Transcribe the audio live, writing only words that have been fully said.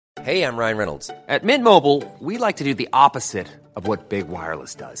Hey, I'm Ryan Reynolds. At Mint Mobile, we like to do the opposite of what Big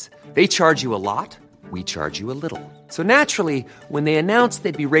Wireless does. They charge you a lot, we charge you a little. So naturally, when they announced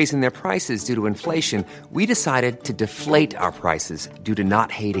they'd be raising their prices due to inflation, we decided to deflate our prices due to not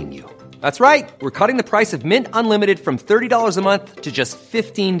hating you. That's right. We're cutting the price of Mint Unlimited from $30 a month to just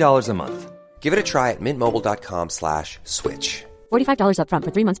 $15 a month. Give it a try at mintmobile.com/switch. $45 up front for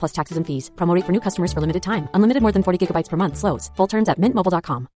 3 months plus taxes and fees. Promo rate for new customers for limited time. Unlimited more than 40 gigabytes per month. Slows full terms at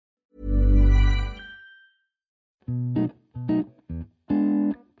mintmobile.com.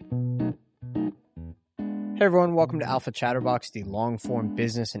 Hey everyone, welcome to Alpha Chatterbox, the long-form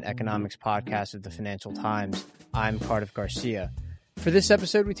business and economics podcast of the Financial Times. I'm Cardiff Garcia. For this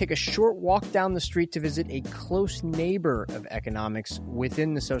episode, we take a short walk down the street to visit a close neighbor of economics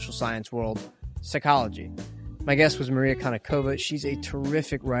within the social science world, psychology. My guest was Maria Konnikova. She's a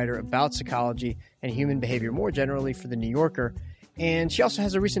terrific writer about psychology and human behavior more generally for The New Yorker, and she also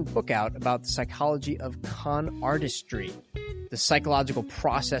has a recent book out about the psychology of con artistry, the psychological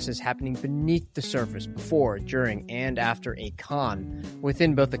processes happening beneath the surface before, during, and after a con,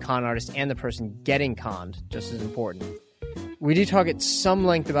 within both the con artist and the person getting conned, just as important. We do talk at some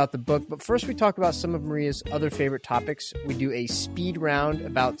length about the book, but first we talk about some of Maria's other favorite topics. We do a speed round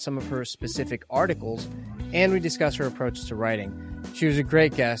about some of her specific articles, and we discuss her approach to writing. She was a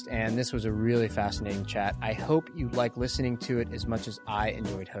great guest, and this was a really fascinating chat. I hope you like listening to it as much as I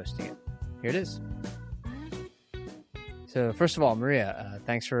enjoyed hosting it. Here it is. So first of all, Maria,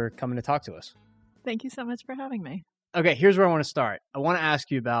 thanks for coming to talk to us. Thank you so much for having me. Okay, here's where I want to start. I want to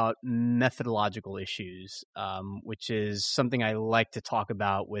ask you about methodological issues, which is something I like to talk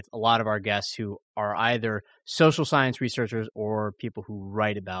about with a lot of our guests who are either social science researchers or people who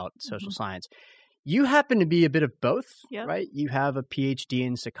write about social science. You happen to be a bit of both, right? You have a PhD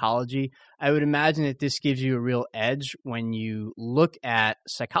in psychology. I would imagine that this gives you a real edge when you look at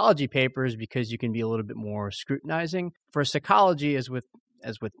psychology papers because you can be a little bit more scrutinizing. For psychology, as with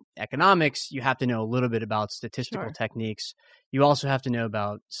economics, you have to know a little bit about statistical techniques. You also have to know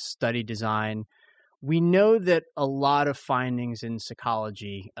about study design. We know that a lot of findings in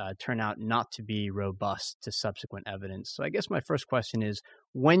psychology turn out not to be robust to subsequent evidence. So I guess my first question is,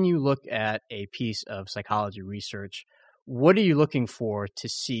 when you look at a piece of psychology research, what are you looking for to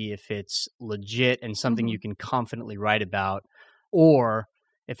see if it's legit and something you can confidently write about, or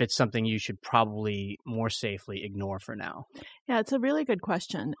if it's something you should probably more safely ignore for now? Yeah, it's a really good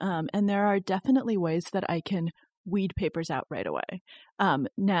question. And there are definitely ways that I can weed papers out right away.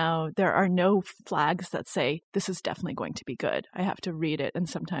 Now, there are no flags that say this is definitely going to be good. I have to read it, and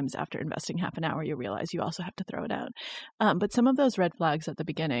sometimes after investing half an hour, you realize you also have to throw it out. But some of those red flags at the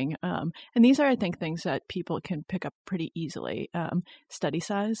beginning, and these are, I think, things that people can pick up pretty easily. Study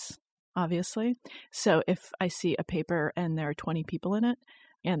size, obviously. So if I see a paper and there are 20 people in it,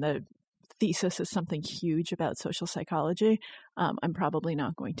 and the thesis is something huge about social psychology, I'm probably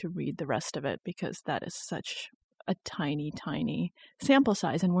not going to read the rest of it because that is such a tiny, tiny sample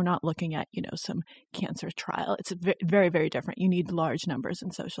size. And we're not looking at, some cancer trial. It's very, very different. You need large numbers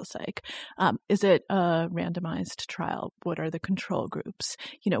in social psych. Is it a randomized trial? What are the control groups?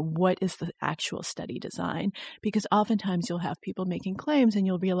 What is the actual study design? Because oftentimes you'll have people making claims and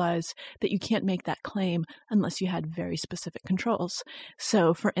you'll realize that you can't make that claim unless you had very specific controls.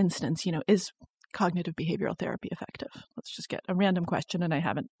 So for instance, is cognitive behavioral therapy effective? Let's just get a random question, and I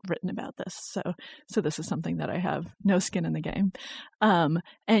haven't written about this. So this is something that I have no skin in the game. And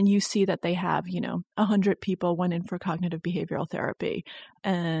you see that they have, 100 people went in for cognitive behavioral therapy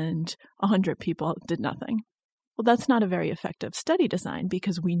and 100 people did nothing. Well, that's not a very effective study design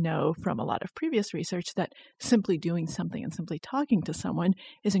because we know from a lot of previous research that simply doing something and simply talking to someone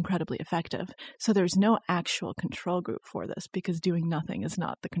is incredibly effective. So there's no actual control group for this because doing nothing is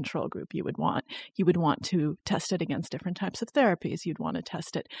not the control group you would want. You would want to test it against different types of therapies. You'd want to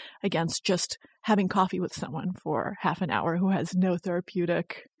test it against just having coffee with someone for half an hour who has no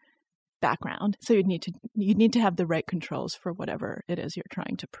therapeutic background. So you'd need to have the right controls for whatever it is you're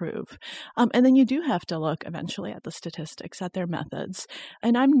trying to prove. And then you do have to look eventually at the statistics, at their methods.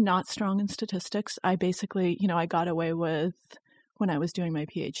 And I'm not strong in statistics. I basically, I got away with, when I was doing my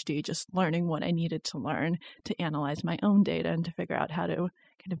PhD, just learning what I needed to learn to analyze my own data and to figure out how to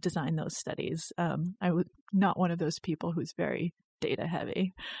kind of design those studies. I was not one of those people who's very data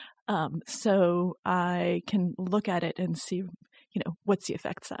heavy. So I can look at it and see, what's the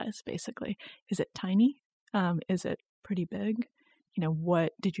effect size, basically? Is it tiny? Is it pretty big?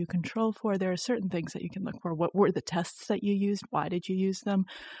 What did you control for? There are certain things that you can look for. What were the tests that you used? Why did you use them?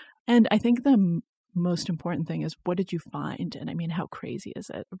 And I think the most important thing is, what did you find? And I mean, how crazy is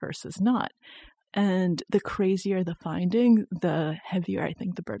it versus not? And the crazier the finding, the heavier, I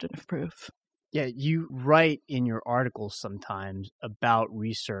think, the burden of proof. Yeah, you write in your articles sometimes about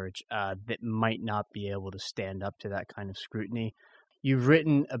research that might not be able to stand up to that kind of scrutiny. You've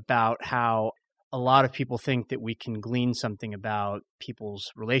written about how a lot of people think that we can glean something about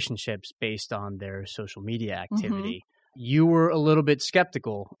people's relationships based on their social media activity. You were a little bit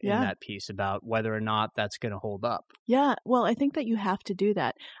skeptical in that piece about whether or not that's going to hold up. Yeah, well, I think that you have to do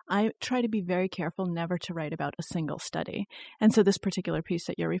that. I try to be very careful never to write about a single study. And so this particular piece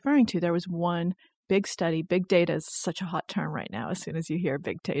that you're referring to, there was one big study. Big data is such a hot term right now. As soon as you hear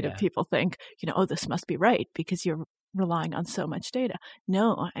big data, people think, oh, this must be right because you're relying on so much data.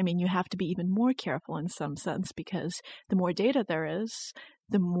 No, I mean, you have to be even more careful in some sense, because the more data there is,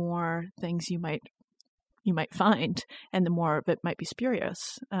 the more things you might find, and the more of it might be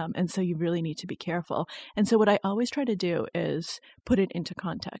spurious. And so you really need to be careful. And so what I always try to do is put it into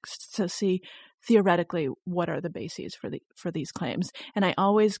context. So see, theoretically, what are the bases for these claims? And I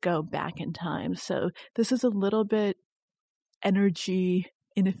always go back in time. So this is a little bit energy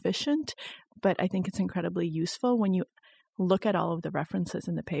inefficient, but I think it's incredibly useful when you look at all of the references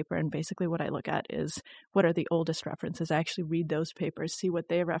in the paper. And basically what I look at is, what are the oldest references? I actually read those papers, see what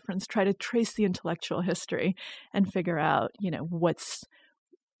they reference, try to trace the intellectual history and figure out,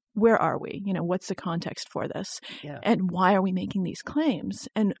 where are we? What's the context for this? Yeah. And why are we making these claims?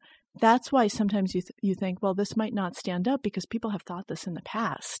 And that's why sometimes you think, well, this might not stand up because people have thought this in the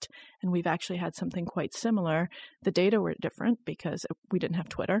past. And we've actually had something quite similar. The data were different because we didn't have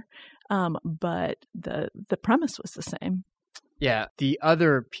Twitter, but the premise was the same. Yeah. The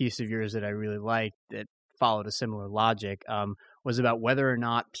other piece of yours that I really liked that followed a similar logic was about whether or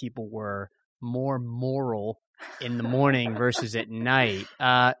not people were more moral in the morning versus at night.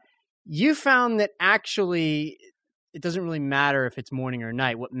 You found that actually it doesn't really matter if it's morning or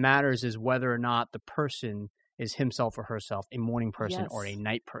night. What matters is whether or not the person is himself or herself a morning person or a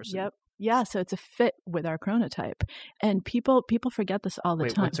night person. Yep. Yeah, so it's a fit with our chronotype. And people forget this all the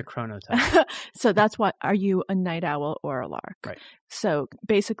time. What's a chronotype? So that's what, are you a night owl or a lark? Right. So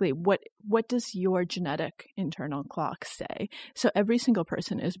basically, what does your genetic internal clock say? So every single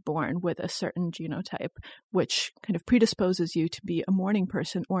person is born with a certain genotype, which kind of predisposes you to be a morning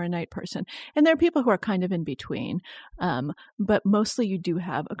person or a night person. And there are people who are kind of in between. But mostly you do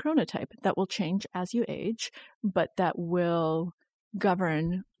have a chronotype that will change as you age, but that will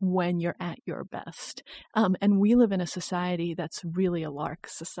govern when you're at your best. And we live in a society that's really a lark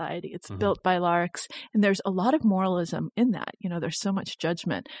society. It's built by larks, and there's a lot of moralism in that. There's so much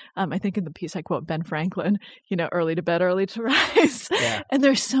judgment. I think in the piece I quote Ben Franklin, early to bed, early to rise. Yeah. And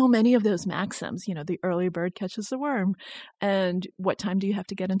there's so many of those maxims, the early bird catches the worm. And what time do you have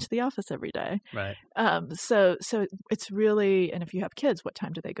to get into the office every day? Right. So it's really, and if you have kids, what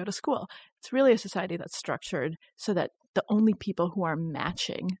time do they go to school? It's really a society that's structured so that the only people who are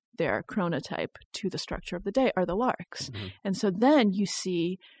matching their chronotype to the structure of the day are the larks. And so then you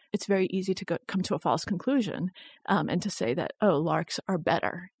see it's very easy to come to a false conclusion and to say that, oh, larks are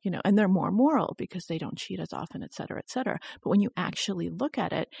better, and they're more moral because they don't cheat as often, et cetera, et cetera. But when you actually look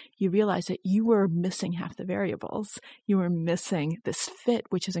at it, you realize that you were missing half the variables. You were missing this fit,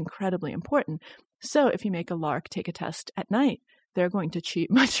 which is incredibly important. So if you make a lark take a test at night, they're going to cheat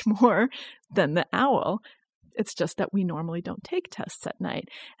much more than the owl. It's just that we normally don't take tests at night.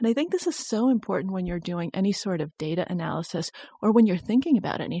 And I think this is so important when you're doing any sort of data analysis or when you're thinking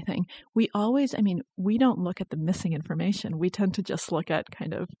about anything. We don't look at the missing information. We tend to just look at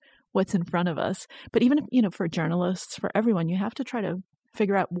kind of what's in front of us. But even if, for journalists, for everyone, you have to try to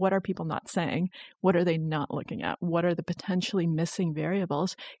figure out, what are people not saying? What are they not looking at? What are the potentially missing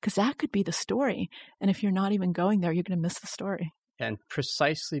variables? Because that could be the story. And if you're not even going there, you're going to miss the story. And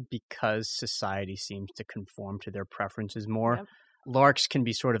precisely because society seems to conform to their preferences more, larks can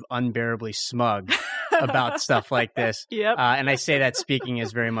be sort of unbearably smug about stuff like this. Yep. And I say that speaking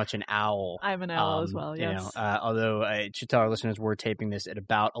as very much an owl. I'm an owl as well, yes. Although I should tell our listeners we're taping this at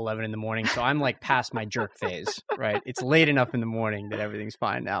about 11 in the morning, so I'm like past my jerk phase, right? It's late enough in the morning that everything's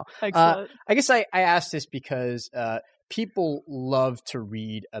fine now. Excellent. I guess I asked this because people love to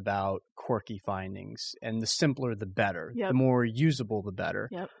read about quirky findings, and the simpler the better. The more usable the better.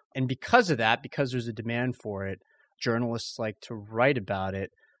 And because of that, because there's a demand for it, journalists like to write about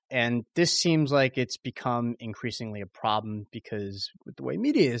it. And this seems like it's become increasingly a problem because with the way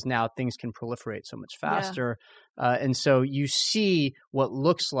media is now, things can proliferate so much faster. And so you see what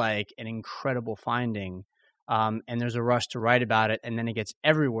looks like an incredible finding and there's a rush to write about it, and then it gets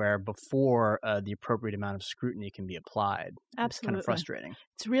everywhere before the appropriate amount of scrutiny can be applied. Absolutely. It's kind of frustrating.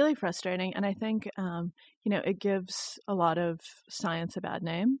 It's really frustrating, and I think it gives a lot of science a bad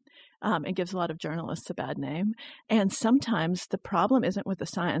name. It gives a lot of journalists a bad name. And sometimes the problem isn't with the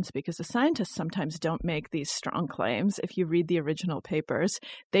science, because the scientists sometimes don't make these strong claims. If you read the original papers,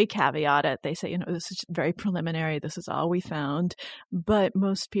 they caveat it. They say, this is very preliminary. This is all we found. But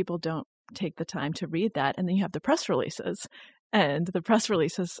most people don't take the time to read that. And then you have the press releases. And the press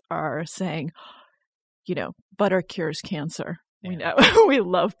releases are saying, butter cures cancer. We know we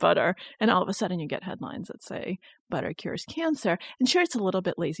love butter. And all of a sudden you get headlines that say butter cures cancer. And sure, it's a little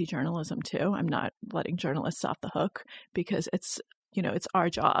bit lazy journalism too. I'm not letting journalists off the hook, because it's our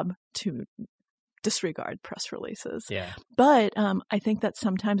job to disregard press releases. Yeah. But I think that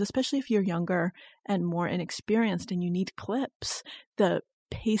sometimes, especially if you're younger and more inexperienced and you need clips, the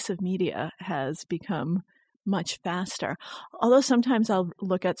pace of media has become much faster. Although sometimes I'll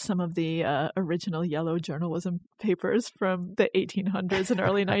look at some of the original yellow journalism papers from the 1800s and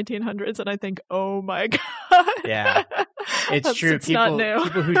early 1900s, and I think, oh my God. Yeah, it's true. It's not new.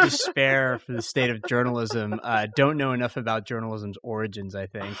 People who despair for the state of journalism don't know enough about journalism's origins, I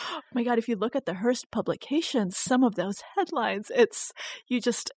think. Oh my God, if you look at the Hearst publications, some of those headlines,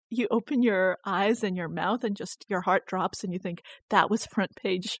 you open your eyes and your mouth and just your heart drops, and you think, that was front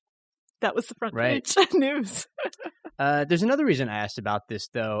page. That was the front page news. There's another reason I asked about this,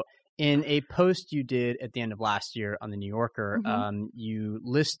 though. In a post you did at the end of last year on The New Yorker, you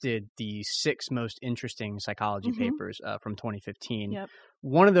listed the 6 most interesting psychology papers from 2015. Yep.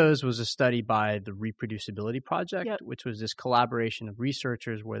 One of those was a study by the Reproducibility Project, which was this collaboration of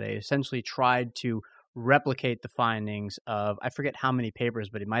researchers where they essentially tried to replicate the findings of, I forget how many papers,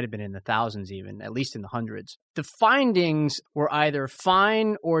 but it might have been in the thousands even, at least in the hundreds. The findings were either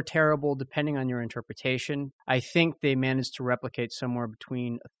fine or terrible, depending on your interpretation. I think they managed to replicate somewhere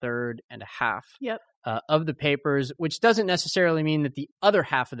between a third and a half of the papers, which doesn't necessarily mean that the other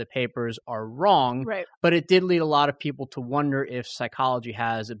half of the papers are wrong, but it did lead a lot of people to wonder if psychology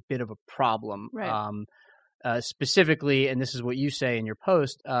has a bit of a problem. Specifically, and this is what you say in your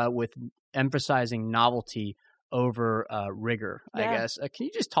post, with emphasizing novelty over rigor, I guess. Can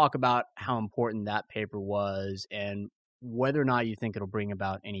you just talk about how important that paper was and whether or not you think it'll bring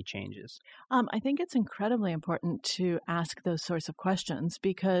about any changes? I think it's incredibly important to ask those sorts of questions,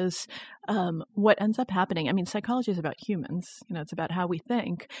 because what ends up happening, psychology is about humans, it's about how we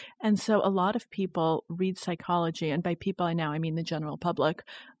think. And so a lot of people read psychology, and by people I mean the general public,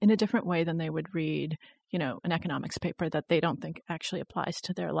 in a different way than they would read an economics paper that they don't think actually applies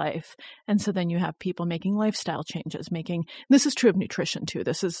to their life. And so then you have people making lifestyle changes, this is true of nutrition too.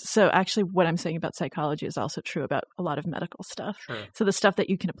 So actually what I'm saying about psychology is also true about a lot of medical stuff. Sure. So the stuff that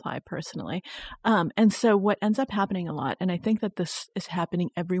you can apply personally. And so what ends up happening a lot, and I think that this is happening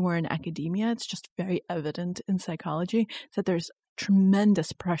everywhere in academia, it's just very evident in psychology, is that there's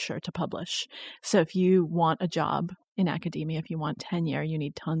tremendous pressure to publish. So if you want a job in academia, if you want tenure, you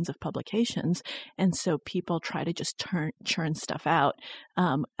need tons of publications. And so people try to just churn stuff out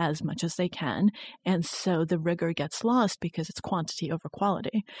as much as they can. And so the rigor gets lost because it's quantity over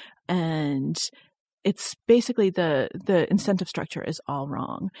quality. And it's basically the incentive structure is all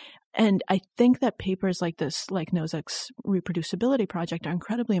wrong. And I think that papers like this, like Nozick's Reproducibility Project, are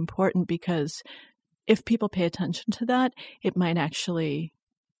incredibly important, because if people pay attention to that, it might actually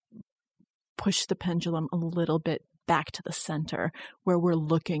push the pendulum a little bit back to the center, where we're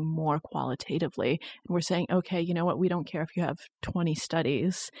looking more qualitatively. And we're saying, okay, you know what? We don't care if you have 20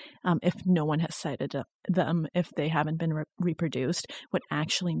 studies, if no one has cited them, if they haven't been reproduced. What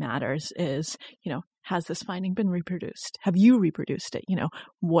actually matters is, has this finding been reproduced? Have you reproduced it?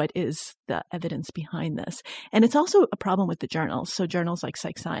 What is the evidence behind this? And it's also a problem with the journals. So journals like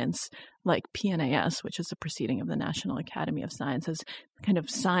Psych Science, like PNAS, which is a proceeding of the National Academy of Sciences, kind of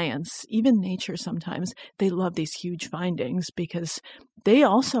science, even Nature sometimes, they love these huge findings because they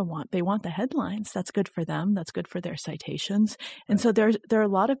also want the headlines. That's good for them. That's good for their citations. And so there are a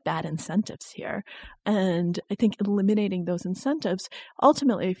lot of bad incentives here. And I think eliminating those incentives,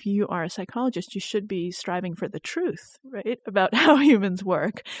 ultimately, if you are a psychologist, you should be striving for the truth, right, about how humans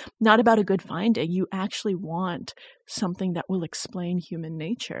work, not about a good finding. You actually want something that will explain human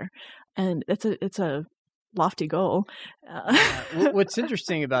nature. And it's a lofty goal. What's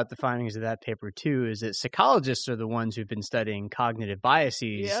interesting about the findings of that paper, too, is that psychologists are the ones who've been studying cognitive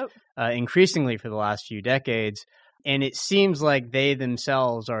biases increasingly for the last few decades. And it seems like they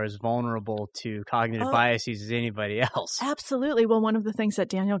themselves are as vulnerable to cognitive biases as anybody else. Absolutely. Well, one of the things that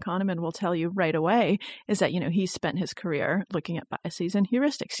Daniel Kahneman will tell you right away is that, he spent his career looking at biases and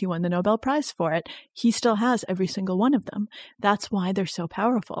heuristics. He won the Nobel Prize for it. He still has every single one of them. That's why they're so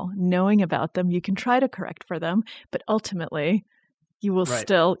powerful. Knowing about them, you can try to correct for them, but ultimately you will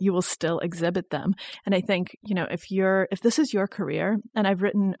still exhibit them. And I think, if this is your career, and I've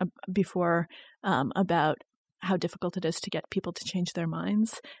written before about how difficult it is to get people to change their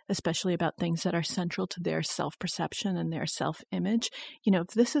minds, especially about things that are central to their self-perception and their self-image. If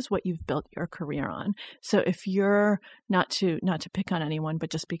this is what you've built your career on. So if you're not to pick on anyone,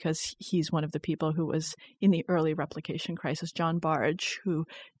 but just because he's one of the people who was in the early replication crisis, John Barge, who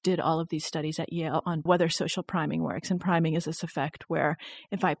did all of these studies at Yale on whether social priming works. And priming is this effect where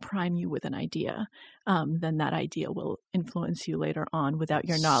if I prime you with an idea, then that idea will influence you later on without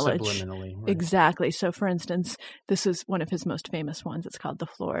your knowledge. Subliminally. Right. Exactly. So for instance, this is one of his most famous ones. It's called the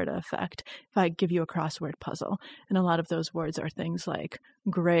Florida effect. If I give you a crossword puzzle, and a lot of those words are things like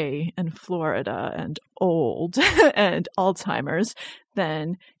gray and Florida and old and Alzheimer's,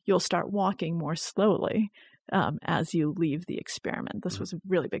 then you'll start walking more slowly as you leave the experiment. This was a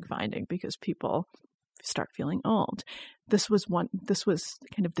really big finding because people start feeling old. This was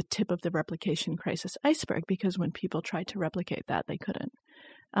kind of the tip of the replication crisis iceberg, because when people tried to replicate that, they couldn't.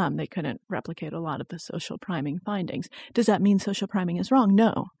 They couldn't replicate a lot of the social priming findings. Does that mean social priming is wrong?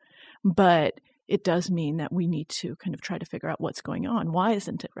 No. But it does mean that we need to kind of try to figure out what's going on. Why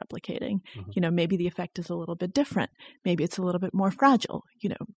isn't it replicating? Maybe the effect is a little bit different. Maybe it's a little bit more fragile.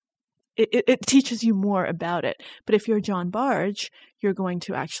 It teaches you more about it. But if you're John Barge, you're going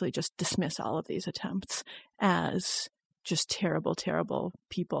to actually just dismiss all of these attempts as just terrible, terrible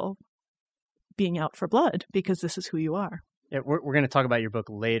people being out for blood, because this is who you are. Yeah, we're going to talk about your book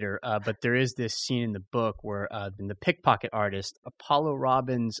later, but there is this scene in the book where the pickpocket artist, Apollo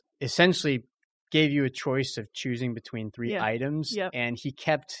Robbins, essentially gave you a choice of choosing between three items, and he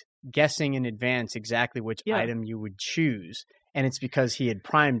kept guessing in advance exactly which item you would choose. And it's because he had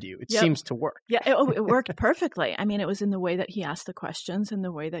primed you. It seems to work. Yeah, it worked perfectly. I mean, it was in the way that he asked the questions and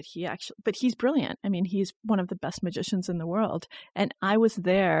the way that he actually, but he's brilliant. I mean, he's one of the best magicians in the world. And I was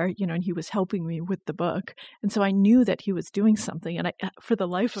there, and he was helping me with the book. And so I knew that he was doing something. And for the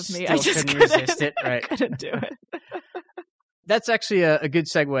life of me, I just couldn't resist it. Right. I couldn't do it. That's actually a good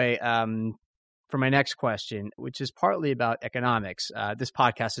segue for my next question, which is partly about economics. This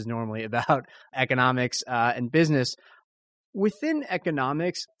podcast is normally about economics and business. Within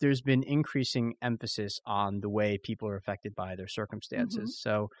economics, there's been increasing emphasis on the way people are affected by their circumstances.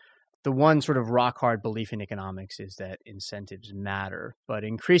 So the one sort of rock hard belief in economics is that incentives matter. But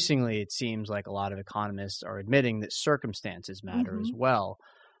increasingly, it seems like a lot of economists are admitting that circumstances matter as well.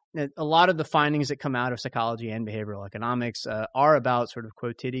 A lot of the findings that come out of psychology and behavioral economics are about sort of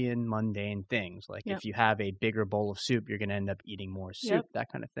quotidian, mundane things. Like if you have a bigger bowl of soup, you're going to end up eating more soup, that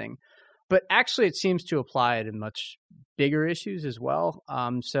kind of thing. But actually, it seems to apply to much bigger issues as well.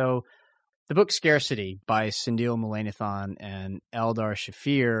 So the book Scarcity by Sindhil Mullainathan and Eldar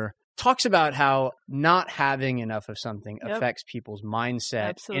Shafir talks about how not having enough of something affects people's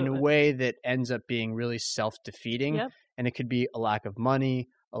mindset in a way that ends up being really self-defeating. And it could be a lack of money,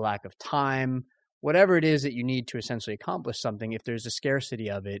 a lack of time, whatever it is that you need to essentially accomplish something. If there's a scarcity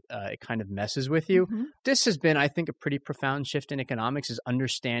of it, it kind of messes with you. This has been, I think, a pretty profound shift in economics, is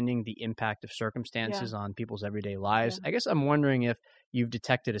understanding the impact of circumstances on people's everyday lives. I guess I'm wondering if you've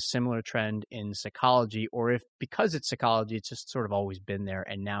detected a similar trend in psychology, or if because it's psychology, it's just sort of always been there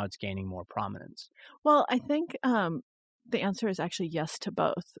and now it's gaining more prominence. Well, I think the answer is actually yes to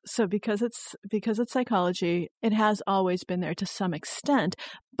both. So because it's psychology, it has always been there to some extent,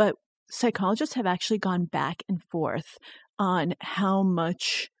 but psychologists have actually gone back and forth on how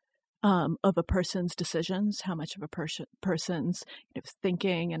much of a person's decisions, how much of a person's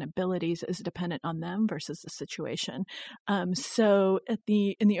thinking and abilities is dependent on them versus the situation. So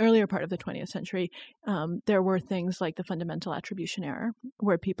in the earlier part of the 20th century, there were things like the fundamental attribution error,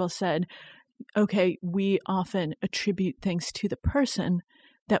 where people said, okay, we often attribute things to the person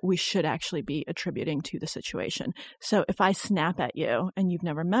that we should actually be attributing to the situation. So if I snap at you and you've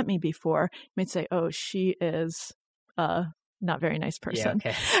never met me before, you might say, oh, she is a not very nice person.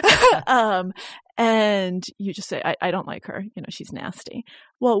 Yeah, okay. And you just say, I don't like her. She's nasty.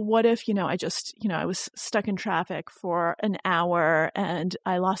 Well, what if, I was stuck in traffic for an hour and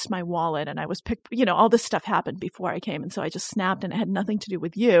I lost my wallet and I was picked, all this stuff happened before I came. And so I just snapped and it had nothing to do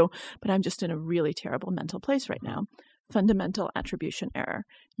with you, but I'm just in a really terrible mental place right now. Fundamental attribution error.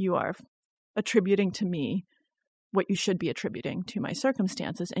 You are attributing to me what you should be attributing to my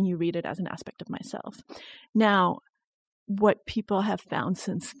circumstances, and you read it as an aspect of myself. Now, what people have found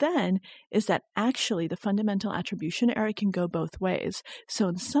since then is that actually the fundamental attribution error can go both ways. So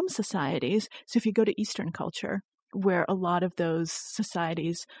in some societies, so if you go to Eastern culture, where a lot of those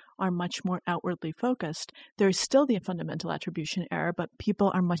societies are much more outwardly focused, there's still the fundamental attribution error, but people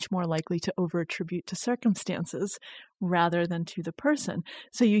are much more likely to over-attribute to circumstances rather than to the person.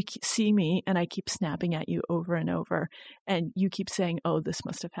 So you see me and I keep snapping at you over and over, and you keep saying, oh, this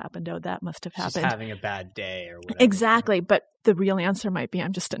must have happened, oh, that must have happened. Just having a bad day or whatever. Exactly, but the real answer might be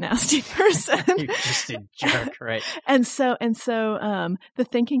I'm just a nasty person. You're just a jerk, right? And so the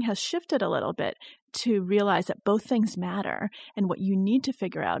thinking has shifted a little bit to realize that both things matter, and what you need to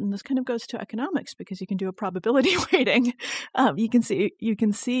figure out, and this kind of goes to economics because you can do a probability weighting. You can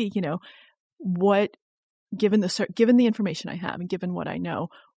see, what given the information I have and given what I know,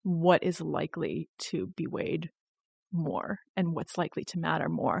 what is likely to be weighed more and what's likely to matter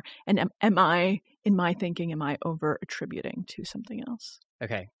more. And am I, in my thinking, am I over attributing to something else?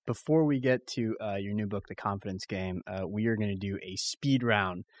 Okay. Before we get to your new book, The Confidence Game, we are going to do a speed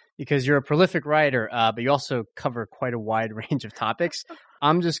round because you're a prolific writer, but you also cover quite a wide range of topics.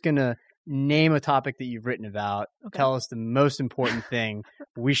 I'm just going to name a topic that you've written about. Okay. Tell us the most important thing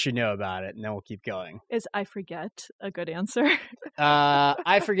we should know about it, and then we'll keep going. Is I forget a good answer?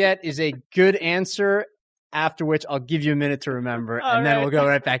 I forget is a good answer, after which I'll give you a minute to remember, and then we'll go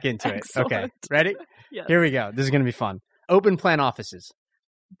right back into it. Okay. Ready? Yes. Here we go. This is going to be fun. Open plan offices.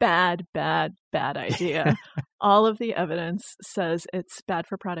 Bad idea. All of the evidence says it's bad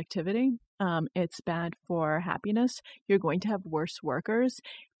for productivity. It's bad for happiness. You're going to have worse workers.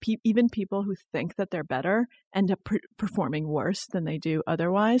 Even people who think that they're better end up performing worse than they do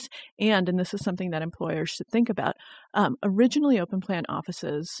otherwise. And this is something that employers should think about. Originally, open plan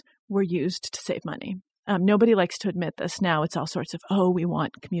offices were used to save money. Nobody likes to admit this. Now it's all sorts of, we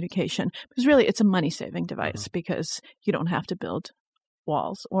want communication. Because really, it's a money-saving device because you don't have to build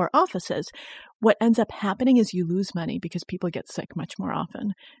walls or offices. What ends up happening is you lose money because people get sick much more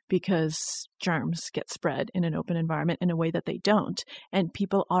often because germs get spread in an open environment in a way that they don't. And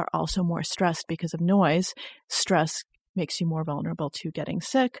people are also more stressed because of noise. Stress makes you more vulnerable to getting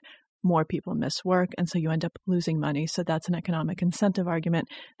sick. More people miss work, and so you end up losing money. So that's an economic incentive argument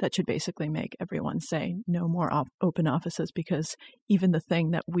that should basically make everyone say no more open offices, because even the thing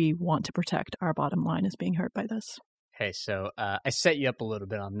that we want to protect, our bottom line, is being hurt by this. Okay, so I set you up a little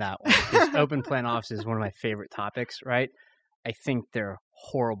bit on that one, because open plan offices is one of my favorite topics, right? I think they're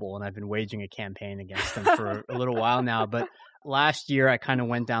horrible, and I've been waging a campaign against them for a little while now. But last year, I kind of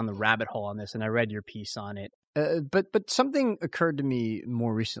went down the rabbit hole on this, and I read your piece on it. But something occurred to me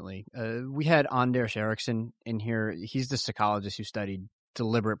more recently. We had Anders Ericsson in here. He's the psychologist who studied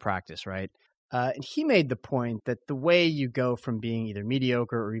deliberate practice, right? And he made the point that the way you go from being either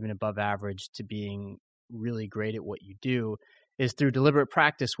mediocre or even above average to being really great at what you do is through deliberate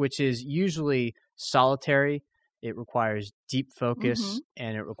practice, which is usually solitary. It requires deep focus,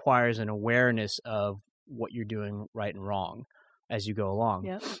 and it requires an awareness of what you're doing right and wrong as you go along.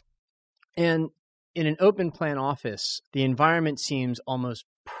 Yep. And in an open plan office, the environment seems almost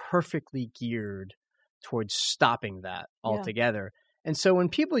perfectly geared towards stopping that altogether. And so when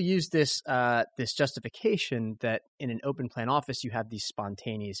people use this justification that in an open plan office you have these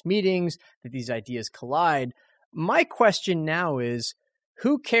spontaneous meetings, that these ideas collide, my question now is,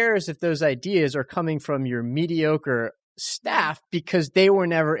 who cares if those ideas are coming from your mediocre staff because they were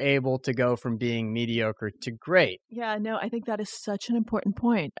never able to go from being mediocre to great? Yeah, no, I think that is such an important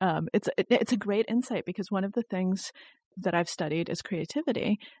point. It's a great insight, because one of the things that I've studied is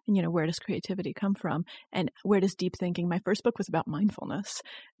creativity, and where does creativity come from, and where does deep thinking? My first book was about mindfulness.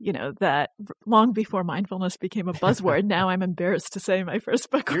 That long before mindfulness became a buzzword. Now I'm embarrassed to say my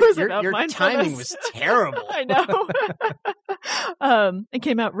first book was about mindfulness. Your timing was terrible. I know. It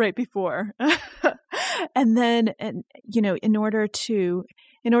came out right before, and then in order to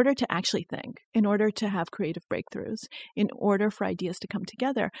actually think, in order to have creative breakthroughs, in order for ideas to come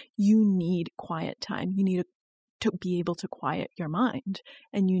together, you need quiet time. You need to be able to quiet your mind,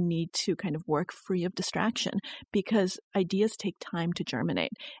 and you need to kind of work free of distraction, because ideas take time to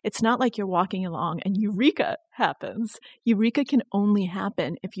germinate. It's not like you're walking along and eureka happens. Eureka can only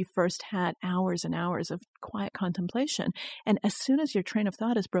happen if you first had hours and hours of quiet contemplation. And as soon as your train of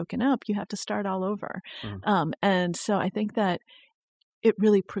thought is broken up, you have to start all over. And so I think that it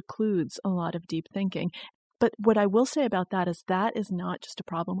really precludes a lot of deep thinking. But what I will say about that is not just a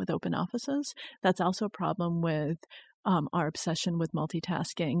problem with open offices. That's also a problem with our obsession with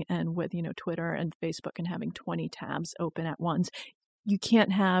multitasking and with, Twitter and Facebook and having 20 tabs open at once. You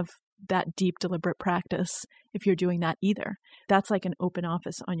can't have that deep, deliberate practice if you're doing that either. That's like an open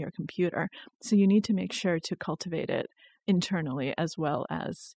office on your computer. So you need to make sure to cultivate it internally as well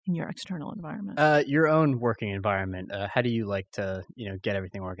as in your external environment. Your own working environment. How do you like to, get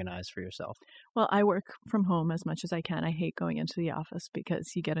everything organized for yourself? Well, I work from home as much as I can. I hate going into the office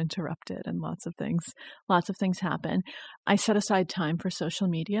because you get interrupted and lots of things happen. I set aside time for social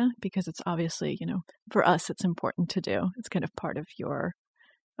media because it's obviously, for us, it's important to do. It's kind of part of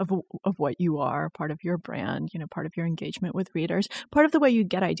of what you are, part of your brand, part of your engagement with readers, part of the way you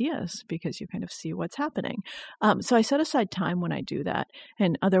get ideas because you kind of see what's happening. So I set aside time when I do that.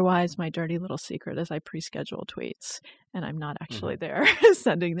 And otherwise, my dirty little secret is I pre-schedule tweets and I'm not actually there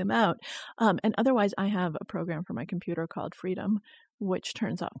sending them out. And otherwise, I have a program for my computer called Freedom, which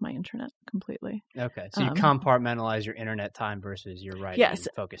turns off my internet completely. Okay. So you compartmentalize your internet time versus your writing and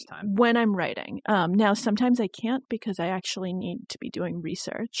focus time. When I'm writing. Now, sometimes I can't because I actually need to be doing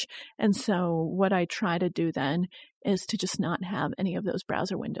research. And so what I try to do then is to just not have any of those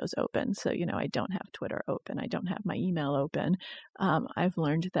browser windows open. So, I don't have Twitter open. I don't have my email open. I've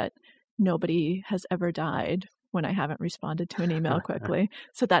learned that nobody has ever died when I haven't responded to an email quickly.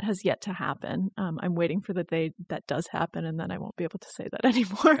 So that has yet to happen. I'm waiting for the day that does happen, and then I won't be able to say that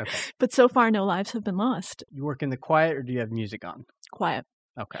anymore. Okay. But so far, no lives have been lost. You work in the quiet, or do you have music on? Quiet.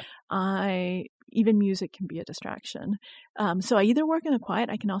 Okay. Even music can be a distraction. So I either work in the quiet,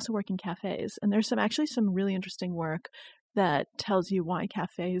 I can also work in cafes. And there's actually some really interesting work that tells you why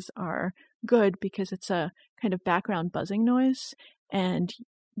cafes are good because it's a kind of background buzzing noise. And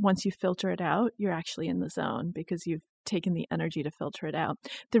once you filter it out, you're actually in the zone because you've taken the energy to filter it out.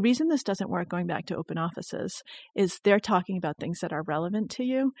 The reason this doesn't work, going back to open offices, is they're talking about things that are relevant to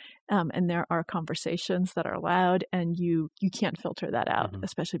you, and there are conversations that are loud, and you can't filter that out,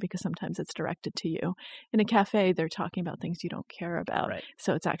 especially because sometimes it's directed to you. In a cafe, they're talking about things you don't care about, right.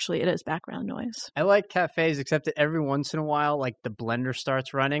 So it is background noise. I like cafes, except that every once in a while, like the blender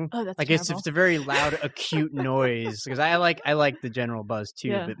starts running. Oh, that's like terrible. it's a very loud, acute noise. Because I like the general buzz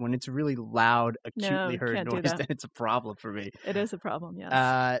too, but when it's really loud, acutely heard noise, then it's a problem for me. It is a problem,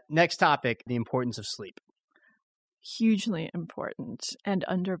 yes. Next topic, the importance of sleep. Hugely important and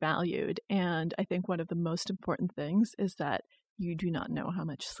undervalued. And I think one of the most important things is that you do not know how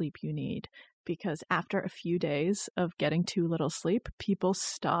much sleep you need, because after a few days of getting too little sleep, people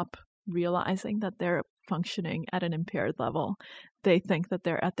stop realizing that they're functioning at an impaired level. They think that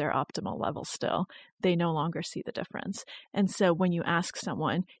they're at their optimal level still. They no longer see the difference. And so when you ask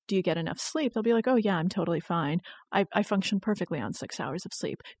someone, do you get enough sleep? They'll be like, oh yeah, I'm totally fine. I function perfectly on 6 hours of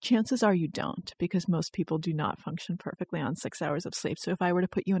sleep. Chances are you don't, because most people do not function perfectly on 6 hours of sleep. So if I were to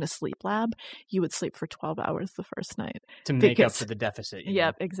put you in a sleep lab, you would sleep for 12 hours the first night. To make up for the deficit.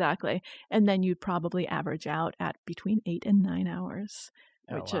 Yep, exactly. And then you'd probably average out at between 8 and 9 hours.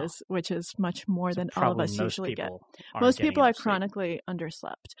 Which is much more than all of us usually get. Most people are chronically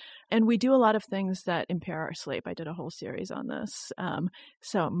underslept. And we do a lot of things that impair our sleep. I did a whole series on this.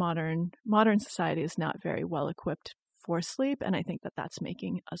 So modern society is not very well equipped for sleep, and I think that that's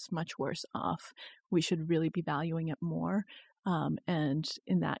making us much worse off. We should really be valuing it more. And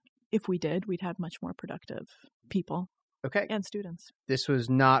in that, if we did, we'd have much more productive people. Okay. And students. This was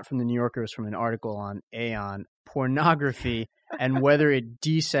not from the New Yorker. It was from an article on Aeon, pornography, and whether it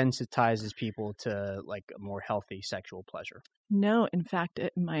desensitizes people to like a more healthy sexual pleasure. No, in fact,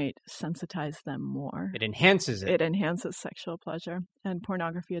 it might sensitize them more. It enhances it. It enhances sexual pleasure. And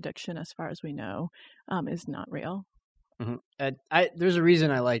pornography addiction, as far as we know, is not real. Mm-hmm. There's a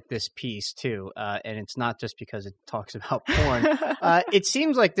reason I like this piece too, and it's not just because it talks about porn. It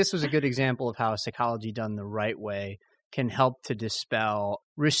seems like this was a good example of how psychology done the right way can help to dispel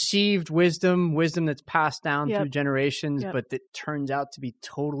received wisdom that's passed down through generations, but that turns out to be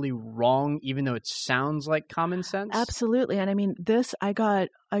totally wrong, even though it sounds like common sense. Absolutely. And I mean, I got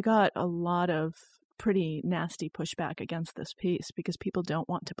a lot of pretty nasty pushback against this piece because people don't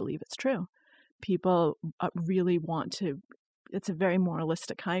want to believe it's true. People really want to. It's a very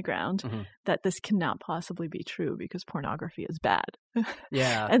moralistic high ground that this cannot possibly be true because pornography is bad.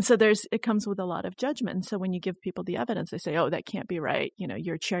 Yeah. And so it comes with a lot of judgment. So when you give people the evidence, they say, oh, that can't be right.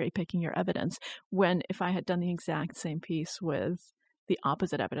 You're cherry picking your evidence. When if I had done the exact same piece with the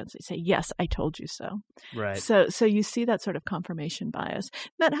opposite evidence, they say, yes, I told you so. Right. So you see that sort of confirmation bias.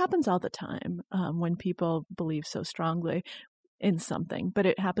 That happens all the time when people believe so strongly in something, but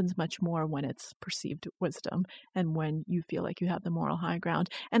it happens much more when it's perceived wisdom and when you feel like you have the moral high ground.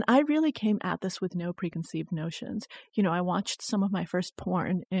 And I really came at this with no preconceived notions. I watched some of my first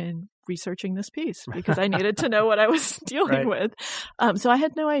porn in researching this piece because I needed to know what I was dealing with. So I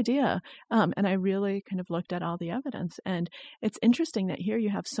had no idea. And I really kind of looked at all the evidence. And it's interesting that here you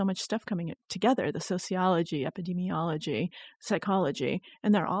have so much stuff coming together, the sociology, epidemiology, psychology,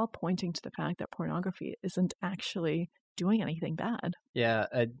 and they're all pointing to the fact that pornography isn't actually doing anything bad. Yeah.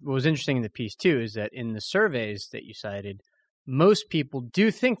 What was interesting in the piece, too, is that in the surveys that you cited, most people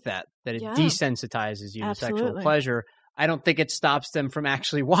do think that it desensitizes you to sexual pleasure. I don't think it stops them from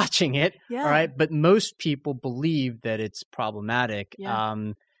actually watching it. Yeah. All right. But most people believe that it's problematic. Yeah.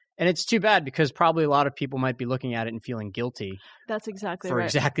 And it's too bad because probably a lot of people might be looking at it and feeling guilty. That's exactly for right.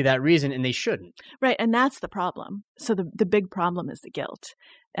 exactly that reason, and they shouldn't. Right. And that's the problem. So the big problem is the guilt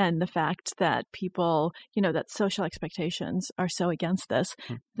and the fact that people, that social expectations are so against this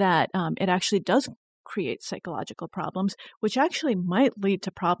that it actually does create psychological problems, which actually might lead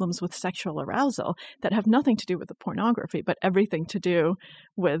to problems with sexual arousal that have nothing to do with the pornography, but everything to do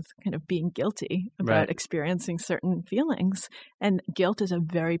with kind of being guilty about experiencing certain feelings. And guilt is a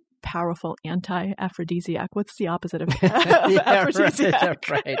very powerful anti-aphrodisiac. What's the opposite of aphrodisiac?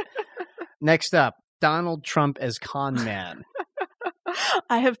 Right. Next up, Donald Trump as con man.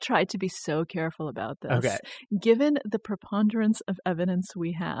 I have tried to be so careful about this. Okay. Given the preponderance of evidence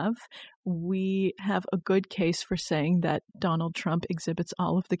we have a good case for saying that Donald Trump exhibits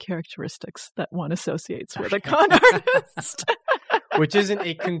all of the characteristics that one associates with a con artist. Which isn't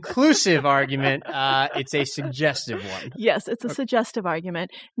a conclusive argument. It's a suggestive one. Yes, it's a suggestive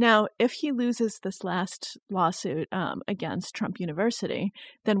argument. Now, if he loses this last lawsuit against Trump University,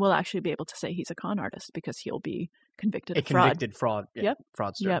 then we'll actually be able to say he's a con artist because he'll be convicted of fraud. Convicted fraud. Yeah, yep.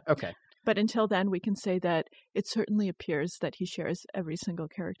 Fraudster. Yep. Okay. But until then, we can say that it certainly appears that he shares every single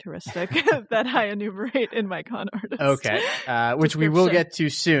characteristic that I enumerate in my con artist. Okay. Which we will get to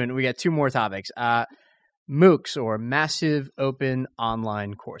soon. We got two more topics. MOOCs, or massive open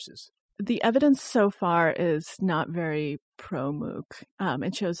online courses. The evidence so far is not very pro-MOOC.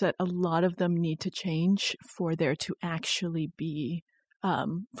 It shows that a lot of them need to change for there to actually be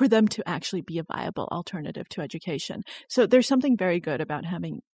for them to actually be a viable alternative to education. So there's something very good about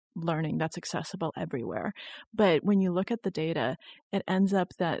having learning that's accessible everywhere. But when you look at the data, it ends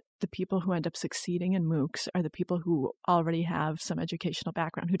up that the people who end up succeeding in MOOCs are the people who already have some educational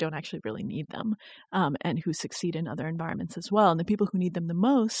background, who don't actually really need them, and who succeed in other environments as well. And the people who need them the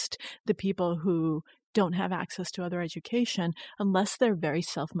most, the people who don't have access to other education, unless they're very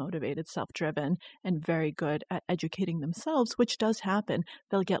self-motivated, self-driven, and very good at educating themselves, which does happen,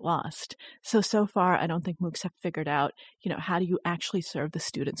 they'll get lost. So far, I don't think MOOCs have figured out, how do you actually serve the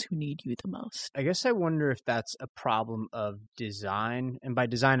students who need you the most? I guess I wonder if that's a problem of design. And by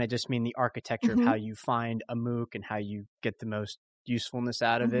design, I just mean the architecture of how you find a MOOC and how you get the most usefulness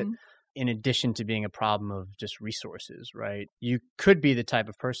out of it. In addition to being a problem of just resources, right? You could be the type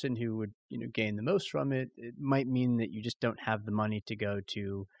of person who would, gain the most from it. It might mean that you just don't have the money to go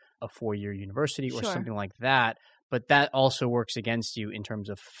to a 4-year university or something like that. But that also works against you in terms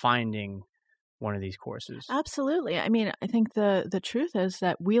of finding one of these courses. Absolutely. I mean, I think the truth is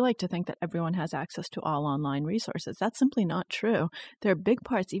that we like to think that everyone has access to all online resources. That's simply not true. There are big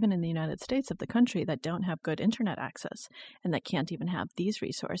parts, even in the United States of the country, that don't have good internet access and that can't even have these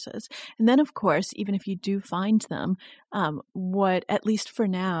resources. And then, of course, even if you do find them, at least for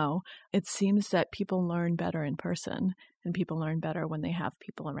now, it seems that people learn better in person and people learn better when they have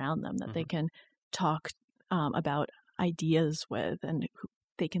people around them that they can talk about ideas with and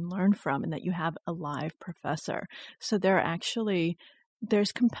they can learn from, and that you have a live professor. So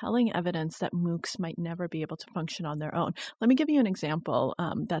there's compelling evidence that MOOCs might never be able to function on their own. Let me give you an example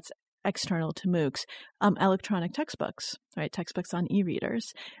that's external to MOOCs. Electronic textbooks, right? Textbooks on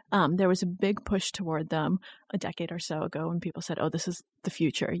e-readers. There was a big push toward them a decade or so ago when people said, oh, this is the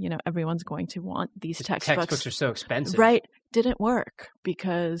future. Everyone's going to want these textbooks. Textbooks are so expensive. Right. Didn't work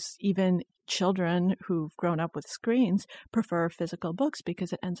because even children who've grown up with screens prefer physical books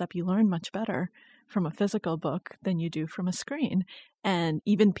because it ends up you learn much better from a physical book than you do from a screen. And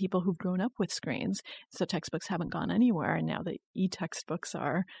even people who've grown up with screens. So textbooks haven't gone anywhere. And now the e-textbooks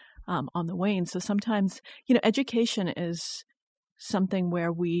are on the wane. So sometimes, education is something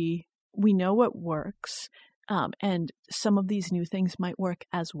where we know what works. And some of these new things might work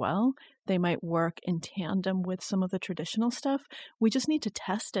as well. They might work in tandem with some of the traditional stuff. We just need to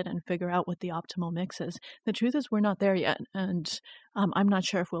test it and figure out what the optimal mix is. The truth is we're not there yet. And I'm not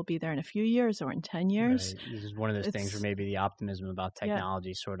sure if we'll be there in a few years or in 10 years. Right. This is one of those things where maybe the optimism about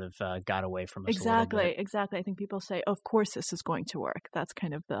technology sort of got away from us Exactly. a little bit. Exactly. I think people say, of course this is going to work. That's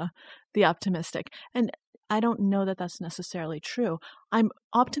kind of the optimistic. And I don't know that that's necessarily true. I'm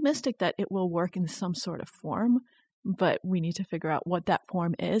optimistic that it will work in some sort of form, but we need to figure out what that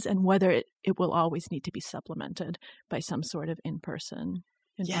form is and whether it will always need to be supplemented by some sort of in-person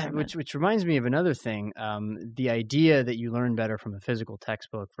environment. Yeah, which reminds me of another thing. The idea that you learn better from a physical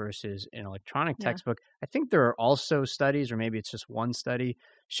textbook versus an electronic textbook. I think there are also studies, or maybe it's just one study,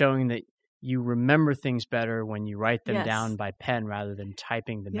 showing that you remember things better when you write them Yes. down by pen rather than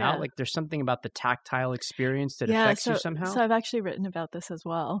typing them Yeah. out. Like there's something about the tactile experience that affects you somehow. So I've actually written about this as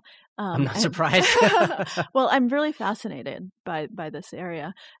well. I'm not surprised. Well, I'm really fascinated by this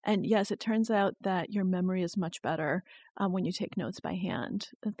area. And yes, it turns out that your memory is much better when you take notes by hand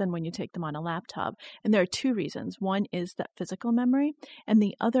than when you take them on a laptop. And there are two reasons. One is that physical memory, and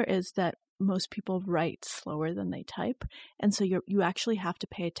the other is that most people write slower than they type. And so you actually have to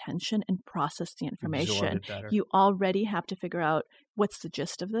pay attention and process the information. You already have to figure out what's the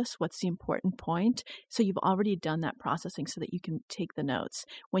gist of this, what's the important point. So you've already done that processing so that you can take the notes.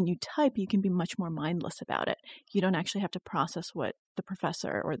 When you type, you can be much more mindless about it. You don't actually have to process what the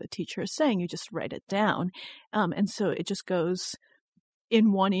professor or the teacher is saying. You just write it down. And so it just goes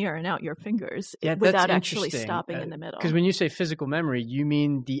in one ear and out your fingers without actually stopping in the middle. Because when you say physical memory, you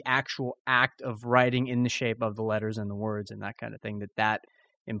mean the actual act of writing in the shape of the letters and the words and that kind of thing, that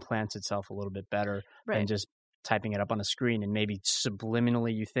implants itself a little bit better than just typing it up on a screen, and maybe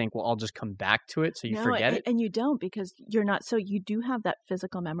subliminally you think, well, I'll just come back to it, so you forget it. And you don't, because you're not. So you do have that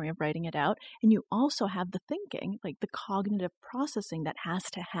physical memory of writing it out, and you also have the thinking, like the cognitive processing that has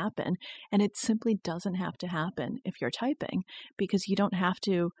to happen, and it simply doesn't have to happen if you're typing, because you don't have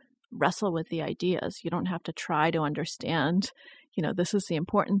to wrestle with the ideas. You don't have to try to understand, this is the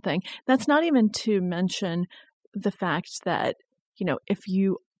important thing. That's not even to mention the fact that, if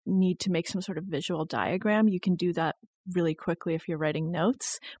you need to make some sort of visual diagram, you can do that really quickly if you're writing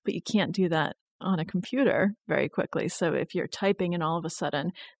notes, but you can't do that on a computer very quickly. So if you're typing and all of a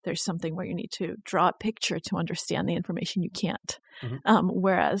sudden there's something where you need to draw a picture to understand the information, you can't. Mm-hmm.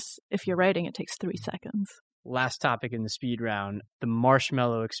 Whereas if you're writing, it takes 3 seconds. Last topic in the speed round, the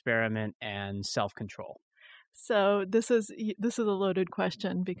marshmallow experiment and self-control. So this is a loaded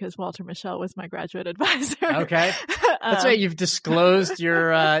question because Walter Mischel was my graduate advisor. Okay, that's right. You've disclosed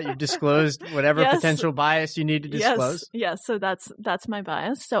whatever potential bias you need to disclose. Yes. So that's my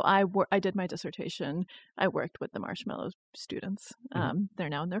bias. So I did my dissertation. I worked with the marshmallow students. They're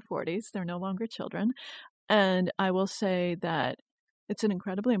now in their 40s. They're no longer children, and I will say that it's an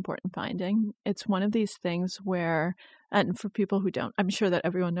incredibly important finding. It's one of these things where, and for people who don't, I'm sure that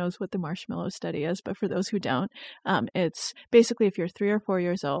everyone knows what the marshmallow study is, but for those who don't, it's basically if you're 3 or 4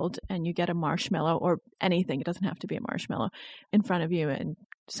 years old and you get a marshmallow or anything, it doesn't have to be a marshmallow, in front of you, and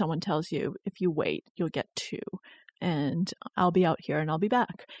someone tells you, if you wait, you'll get 2. And I'll be out here and I'll be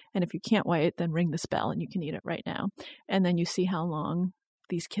back. And if you can't wait, then ring this bell and you can eat it right now. And then you see how long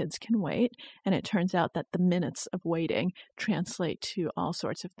these kids can wait. And it turns out that the minutes of waiting translate to all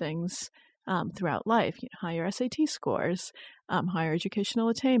sorts of things throughout life. Higher SAT scores, higher educational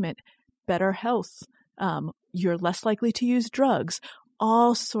attainment, better health. You're less likely to use drugs.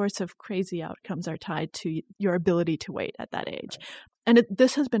 All sorts of crazy outcomes are tied to your ability to wait at that age. And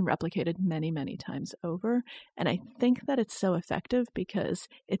this has been replicated many, many times over. And I think that it's so effective because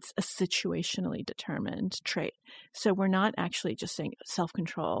it's a situationally determined trait. So we're not actually just saying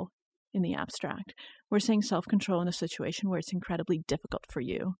self-control in the abstract. We're saying self-control in a situation where it's incredibly difficult for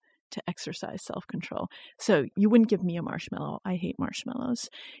you to exercise self-control. So you wouldn't give me a marshmallow. I hate marshmallows.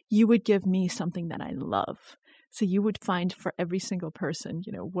 You would give me something that I love. So you would find for every single person,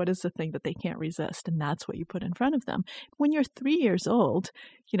 what is the thing that they can't resist? And that's what you put in front of them. When you're 3 years old,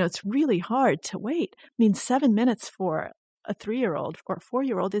 it's really hard to wait. I mean, 7 minutes for a 3-year-old or a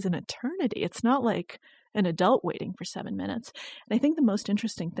 4-year-old is an eternity. It's not like an adult waiting for 7 minutes. And I think the most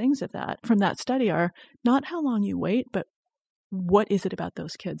interesting things from that study are not how long you wait, but what is it about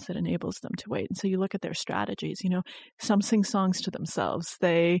those kids that enables them to wait? And so you look at their strategies, some sing songs to themselves.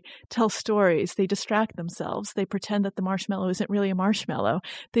 They tell stories. They distract themselves. They pretend that the marshmallow isn't really a marshmallow.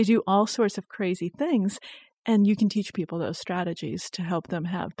 They do all sorts of crazy things. And you can teach people those strategies to help them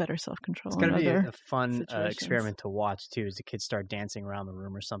have better self-control. It's going to be a fun experiment to watch, too, as the kids start dancing around the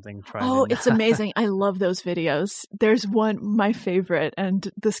room or something. It's amazing. I love those videos. There's one, my favorite, and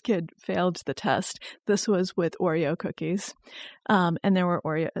this kid failed the test. This was with Oreo cookies. And there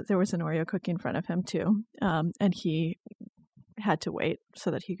was an Oreo cookie in front of him, too. And he had to wait so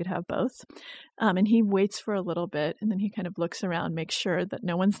that he could have both. And he waits for a little bit, and then he kind of looks around, makes sure that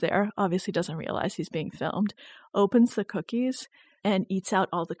no one's there, obviously doesn't realize he's being filmed, opens the cookies and eats out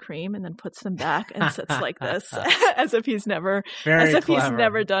all the cream and then puts them back and sits like this as if he's never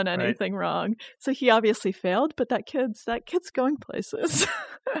done anything wrong. So he obviously failed, but that kid's going places.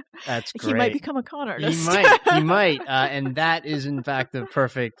 That's great. He might become a con artist. He might. And that is, in fact, the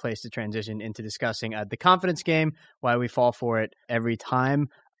perfect place to transition into discussing the confidence game, why we fall for it every time.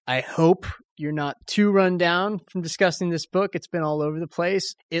 I hope you're not too run down from discussing this book. It's been all over the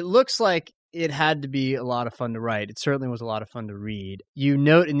place. It looks like it had to be a lot of fun to write. It certainly was a lot of fun to read. You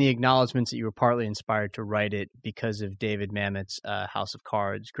note in the acknowledgments that you were partly inspired to write it because of David Mamet's House of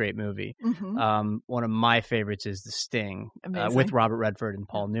Cards. Great movie. Mm-hmm. One of my favorites is The Sting Amazing. with Robert Redford and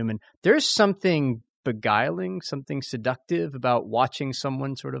Paul Newman. There's something beguiling, something seductive about watching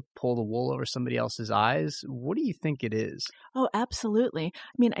someone sort of pull the wool over somebody else's eyes. What do you think it is? Oh, absolutely.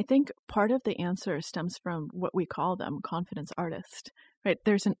 I mean, I think part of the answer stems from what we call them, confidence artist, right?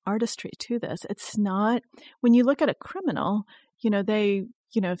 There's an artistry to this. It's not, when you look at a criminal,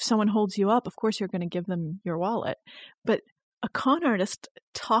 if someone holds you up, of course you're going to give them your wallet. But a con artist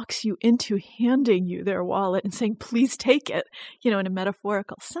talks you into handing you their wallet and saying, please take it, in a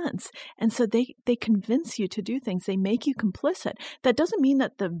metaphorical sense. And so they convince you to do things. They make you complicit. That doesn't mean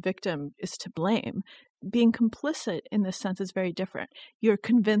that the victim is to blame. Being complicit in this sense is very different. You're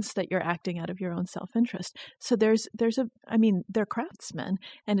convinced that you're acting out of your own self-interest. So they're craftsmen,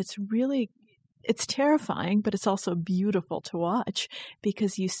 and it's terrifying, but it's also beautiful to watch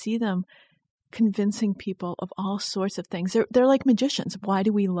because you see them convincing people of all sorts of things. They're like magicians. Why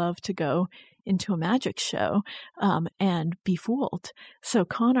do we love to go into a magic show and be fooled? So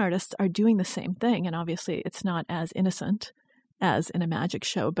con artists are doing the same thing. And obviously it's not as innocent as in a magic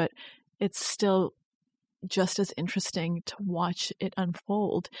show, but it's still just as interesting to watch it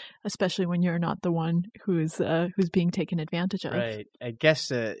unfold, especially when you're not the one who's being taken advantage of. Right. I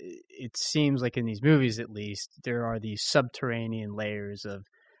guess it seems like in these movies, at least, there are these subterranean layers of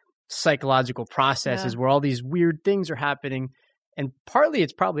psychological processes where all these weird things are happening. And partly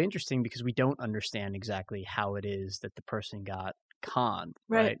it's probably interesting because we don't understand exactly how it is that the person got conned.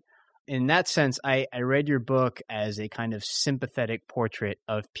 Right. In that sense, I read your book as a kind of sympathetic portrait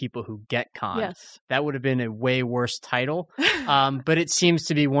of people who get conned. Yes. That would have been a way worse title. But it seems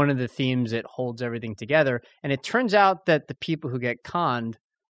to be one of the themes that holds everything together. And it turns out that the people who get conned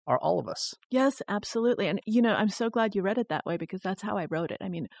are all of us. Yes, absolutely. And, I'm so glad you read it that way because that's how I wrote it. I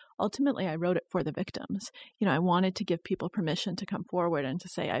mean, ultimately, I wrote it for the victims. I wanted to give people permission to come forward and to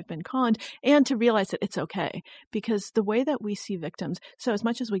say, I've been conned, and to realize that it's okay. Because the way that we see victims, so as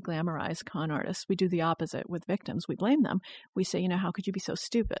much as we glamorize con artists, we do the opposite with victims. We blame them. We say, how could you be so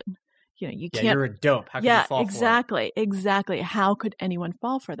stupid? You can't. You're a dope. How could you fall exactly, for it? Exactly. How could anyone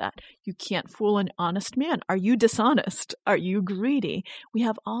fall for that? You can't fool an honest man. Are you dishonest? Are you greedy? We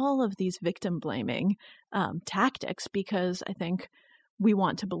have all of these victim blaming tactics because I think we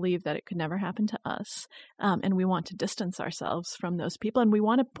want to believe that it could never happen to us. And we want to distance ourselves from those people. And we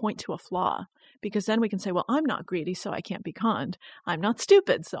want to point to a flaw because then we can say, well, I'm not greedy, so I can't be conned. I'm not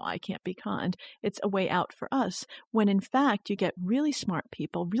stupid, so I can't be conned. It's a way out for us. When in fact, you get really smart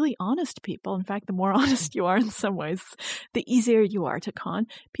people, really honest people. In fact, the more honest you are in some ways, the easier you are to con.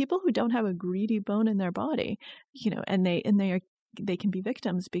 People who don't have a greedy bone in their body, and they can be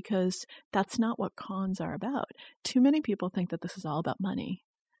victims because that's not what cons are about. Too many people think that this is all about money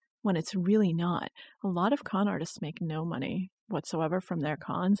when it's really not. A lot of con artists make no money whatsoever from their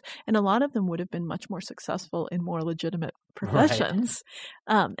cons, and a lot of them would have been much more successful in more legitimate professions.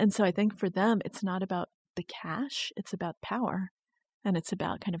 Right. And so I think for them, it's not about the cash, it's about power. And it's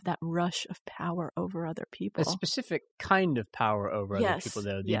about kind of that rush of power over other people. A specific kind of power over other people,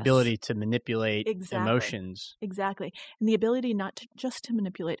 though. The ability to manipulate emotions. Exactly. And the ability not to just to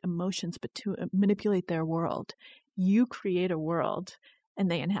manipulate emotions, but to manipulate their world. You create a world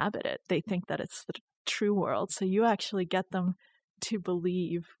and they inhabit it. They think that it's the true world. So you actually get them to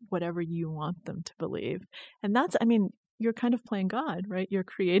believe whatever you want them to believe. And that's, you're kind of playing God, right? You're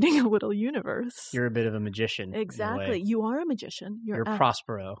creating a little universe. You're a bit of a magician. Exactly. You are a magician. You're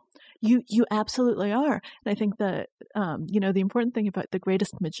Prospero. You absolutely are. And I think that, the important thing about the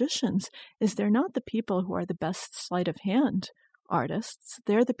greatest magicians is they're not the people who are the best sleight of hand artists.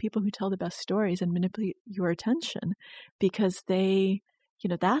 They're the people who tell the best stories and manipulate your attention because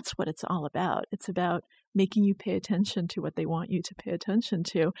that's what it's all about. It's about making you pay attention to what they want you to pay attention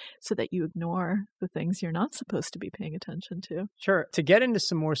to so that you ignore the things you're not supposed to be paying attention to. Sure. To get into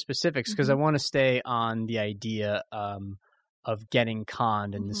some more specifics, because I want to stay on the idea of getting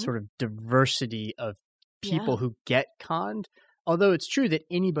conned and the sort of diversity of people who get conned. Although it's true that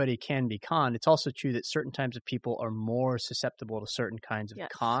anybody can be conned, it's also true that certain types of people are more susceptible to certain kinds of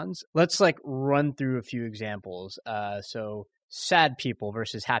cons. Let's run through a few examples. So sad people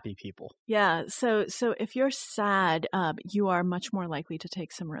versus happy people. Yeah. So if you're sad, you are much more likely to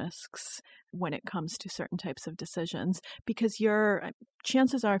take some risks when it comes to certain types of decisions because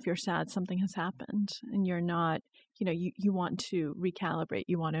chances are if you're sad, something has happened and you're not you want to recalibrate.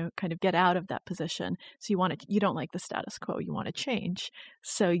 You want to kind of get out of that position. So you don't like the status quo. You want to change.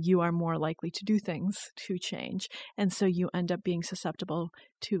 So you are more likely to do things to change. And so you end up being susceptible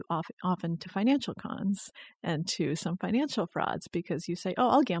to often to financial cons and to some financial frauds because you say, oh,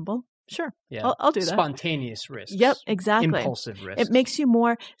 I'll gamble. Sure. Yeah. I'll do that. Spontaneous risks. Yep, exactly. Impulsive risks. It makes you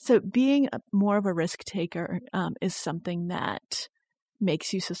more, so being more of a risk taker is something that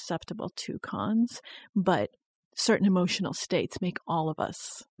makes you susceptible to cons, but certain emotional states make all of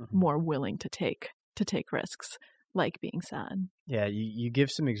us more willing to take risks, like being sad. Yeah, you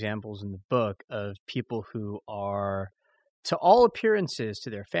give some examples in the book of people who are, to all appearances, to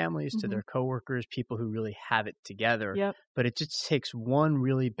their families, to their coworkers, people who really have it together. Yep. But it just takes one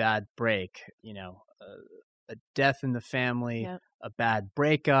really bad break, a death in the family, a bad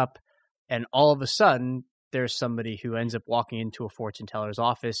breakup, and all of a sudden there's somebody who ends up walking into a fortune teller's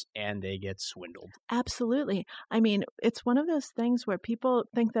office and they get swindled. Absolutely. I mean, it's one of those things where people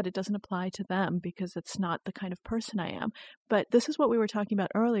think that it doesn't apply to them because it's not the kind of person I am. But this is what we were talking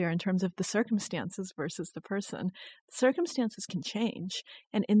about earlier in terms of the circumstances versus the person. Circumstances can change.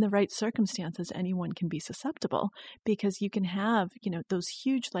 And in the right circumstances, anyone can be susceptible because you can have, those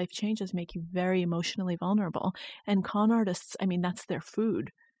huge life changes make you very emotionally vulnerable. And con artists, I mean, that's their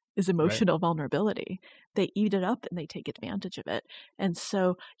food. Is emotional vulnerability. They eat it up and they take advantage of it. And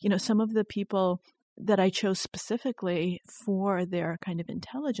so, some of the people that I chose specifically for their kind of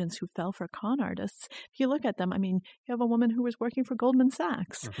intelligence who fell for con artists, if you look at them, I mean, you have a woman who was working for Goldman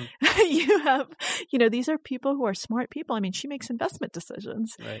Sachs. You have, these are people who are smart people. I mean, she makes investment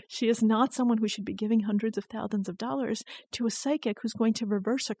decisions. Right. She is not someone who should be giving hundreds of thousands of dollars to a psychic who's going to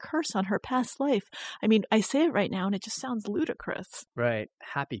reverse a curse on her past life. I mean, I say it right now and it just sounds ludicrous. Right.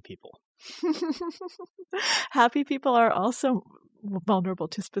 Happy people. Happy people are also vulnerable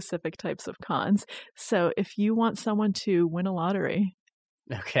to specific types of cons. So if you want someone to win a lottery,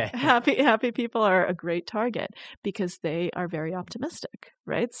 happy people are a great target because they are very optimistic,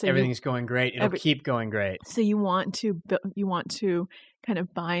 right? So everything's going great. It'll keep going great. So you want to kind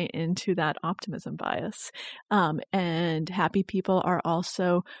of buy into that optimism bias. And happy people are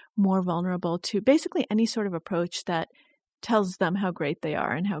also more vulnerable to basically any sort of approach that tells them how great they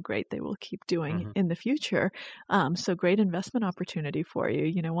are and how great they will keep doing in the future. So great investment opportunity for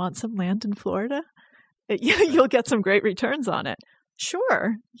you. Want some land in Florida? You'll get some great returns on it.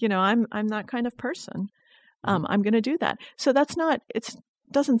 Sure. I'm that kind of person. I'm going to do that. So it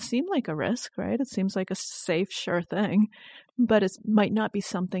doesn't seem like a risk, right? It seems like a safe, sure thing, but it might not be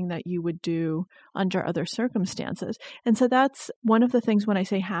something that you would do under other circumstances. And so that's one of the things when I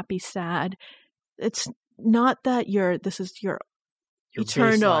say happy, sad, it's not that this is your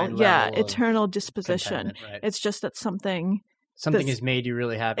eternal disposition. Right? It's just that something has made you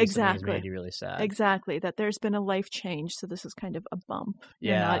really happy. Exactly. Something has made you really sad. Exactly. That there's been a life change. So this is kind of a bump.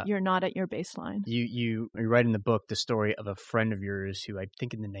 You're not at your baseline. You write in the book the story of a friend of yours who I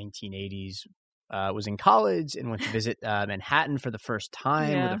think in the 1980s was in college and went to visit Manhattan for the first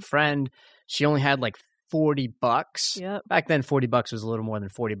time with a friend. She only had like $40. Yep. Back then, $40 was a little more than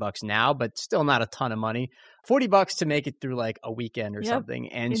 $40 now, but still not a ton of money. $40 to make it through like a weekend or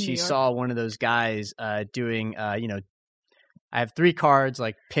something. And she saw one of those guys doing, I have 3 cards,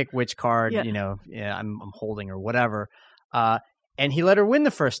 like pick which card, I'm holding or whatever. And he let her win the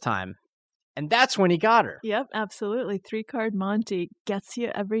first time. And that's when he got her. Yep, absolutely. 3-card Monty gets you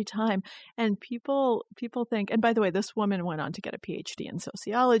every time. And people think, and by the way, this woman went on to get a PhD in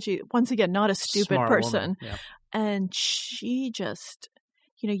sociology. Once again, not a stupid Smart person. Woman. Yeah. And she just,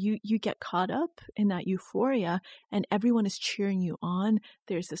 you get caught up in that euphoria and everyone is cheering you on.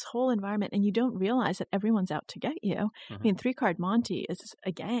 There's this whole environment and you don't realize that everyone's out to get you. I mean, 3-card Monty is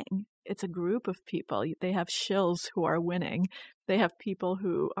a gang. It's a group of people. They have shills who are winning. They have people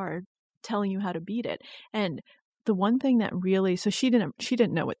who are telling you how to beat it. And the one thing that really, so she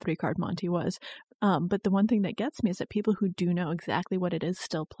didn't know what 3-card Monty was. But the one thing that gets me is that people who do know exactly what it is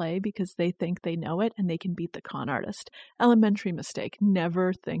still play because they think they know it and they can beat the con artist. Elementary mistake.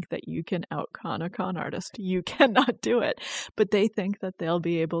 Never think that you can out-con a con artist. You cannot do it. But they think that they'll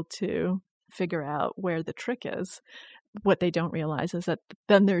be able to figure out where the trick is. What they don't realize is that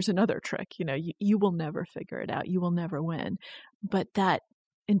then there's another trick. You will never figure it out. You will never win. But that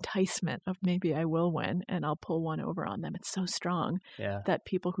enticement of maybe I will win and I'll pull one over on them. It's so strong that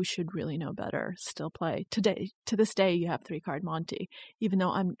people who should really know better still play. To this day, you have 3-card Monty. Even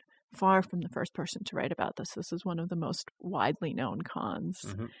though I'm far from the first person to write about this, this is one of the most widely known cons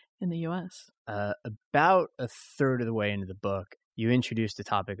in the U.S. About a third of the way into the book, you introduced the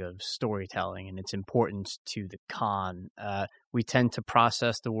topic of storytelling and its importance to the con. We tend to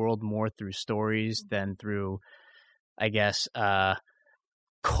process the world more through stories than through I guess,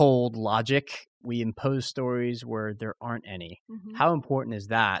 cold logic. We impose stories where there aren't any. Mm-hmm. How important is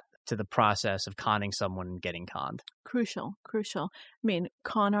that to the process of conning someone and getting conned? Crucial. I mean,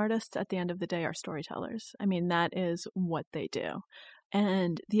 con artists at the end of the day are storytellers. I mean, that is what they do.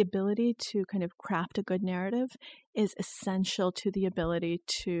 And the ability to kind of craft a good narrative is essential to the ability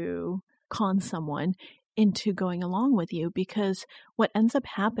to con someone into going along with you, because what ends up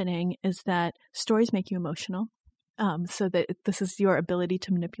happening is that stories make you emotional. So that this is your ability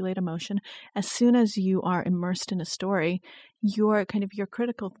to manipulate emotion. As soon as you are immersed in a story, your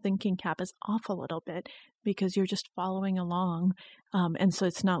critical thinking cap is off a little bit because you're just following along. And so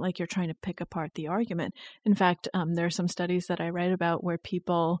it's not like you're trying to pick apart the argument. In fact, there are some studies that I write about where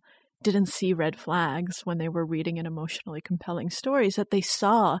people didn't see red flags when they were reading an emotionally compelling stories that they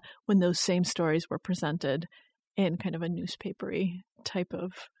saw when those same stories were presented in kind of a newspapery type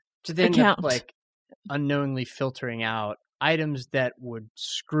of So they end account. up like unknowingly filtering out items that would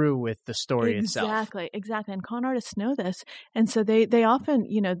screw with the story itself. Exactly. And con artists know this. And so they often,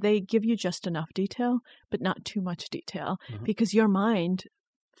 they give you just enough detail, but not too much detail, because your mind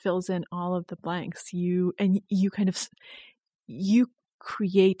fills in all of the blanks. You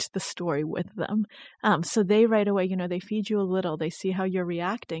create the story with them. So they right away, they feed you a little, they see how you're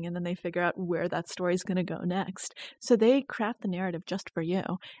reacting, and then they figure out where that story is going to go next. So they craft the narrative just for you,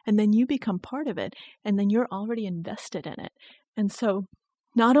 and then you become part of it, and then you're already invested in it. And so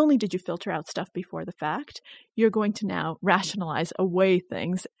not only did you filter out stuff before the fact, you're going to now rationalize away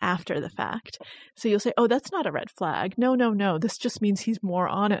things after the fact. So you'll say, oh, that's not a red flag. No. This just means he's more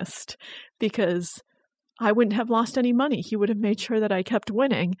honest, because I wouldn't have lost any money. He would have made sure that I kept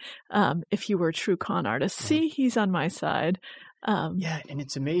winning if he were a true con artist. See, he's on my side. Yeah, and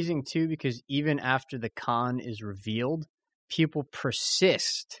it's amazing, too, because even after the con is revealed, people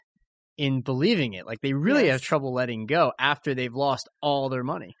persist in believing it. Like, they really have trouble letting go after they've lost all their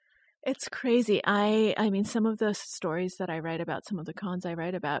money. It's crazy. I mean, some of the stories that I write about, some of the cons I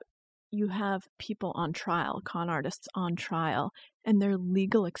write about, you have people on trial, con artists on trial, and their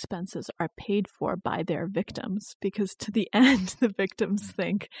legal expenses are paid for by their victims, because to the end, the victims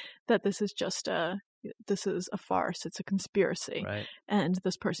think that this is a farce, it's a conspiracy, right, and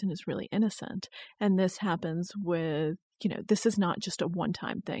this person is really innocent. And this happens with, this is not just a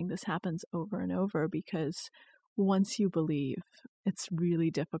one-time thing. This happens over and over, because once you believe, it's really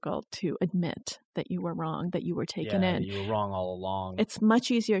difficult to admit that you were wrong, that you were taken in. You were wrong all along. It's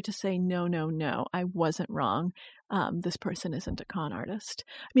much easier to say, no, I wasn't wrong. This person isn't a con artist.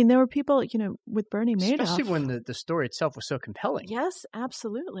 I mean, there were people, with Bernie Madoff. Especially when the story itself was so compelling. Yes,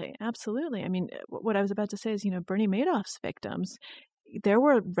 absolutely. I mean, what I was about to say is, Bernie Madoff's victims, there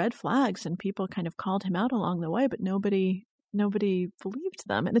were red flags and people kind of called him out along the way, but nobody believed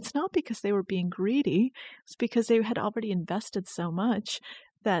them. And it's not because they were being greedy. It's because they had already invested so much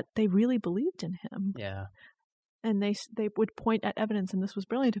that they really believed in him. Yeah. And they would point at evidence, and this was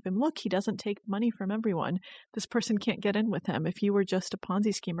brilliant of him. Look, he doesn't take money from everyone. This person can't get in with him. If he were just a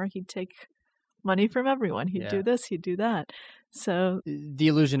Ponzi schemer, he'd take money from everyone. He'd do this, he'd do that. So the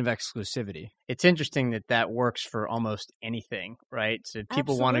illusion of exclusivity. It's interesting that works for almost anything, right? So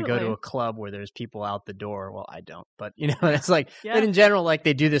people want to go to a club where there's people out the door. Well, I don't, but it's like, but in general, like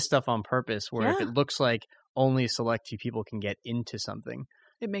they do this stuff on purpose, where if it looks like only a select few people can get into something,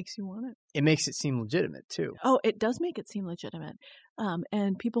 it makes you want it. It makes it seem legitimate too. Oh, it does make it seem legitimate.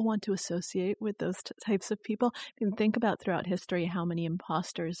 And people want to associate with those types of people. I mean, think about throughout history how many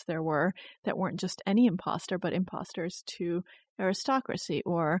imposters there were that weren't just any imposter, but imposters to aristocracy.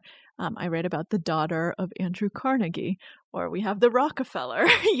 Or I read about the daughter of Andrew Carnegie, or we have the Rockefeller,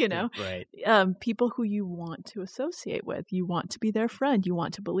 Right. People who you want to associate with. You want to be their friend. You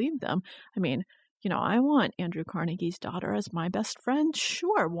want to believe them. I mean, I want Andrew Carnegie's daughter as my best friend.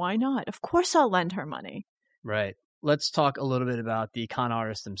 Sure, why not? Of course I'll lend her money. Right. Let's talk a little bit about the con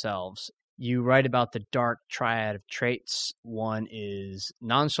artists themselves. You write about the dark triad of traits. One is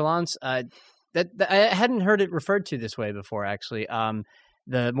nonchalance. That I hadn't heard it referred to this way before, actually.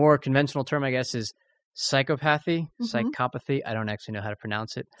 The more conventional term, I guess, is psychopathy. Psychopathy. I don't actually know how to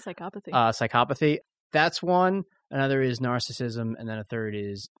pronounce it. Psychopathy. That's one. Another is narcissism, and then a third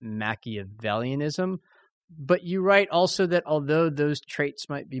is Machiavellianism. But you write also that although those traits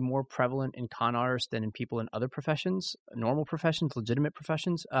might be more prevalent in con artists than in people in other professions, normal professions, legitimate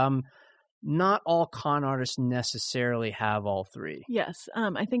professions, not all con artists necessarily have all three. Yes.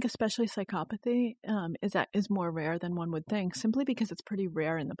 I think especially psychopathy is more rare than one would think, simply because it's pretty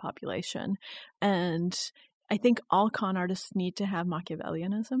rare in the population. And I think all con artists need to have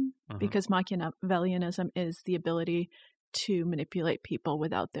Machiavellianism, because Machiavellianism is the ability to manipulate people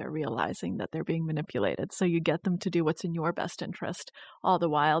without their realizing that they're being manipulated. So you get them to do what's in your best interest, all the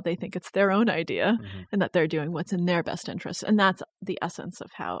while they think it's their own idea and that they're doing what's in their best interest. And that's the essence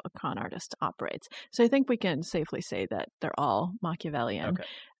of how a con artist operates. So I think we can safely say that they're all Machiavellian. Okay.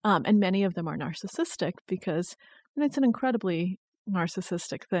 And many of them are narcissistic because it's an incredibly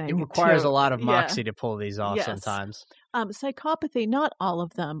narcissistic thing. It requires a lot of moxie to pull these off sometimes. Psychopathy, not all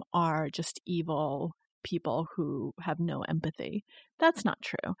of them are just evil people who have no empathy. That's not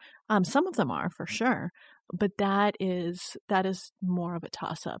true. Some of them are for sure, but that is more of a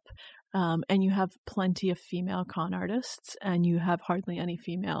toss-up. And you have plenty of female con artists, and you have hardly any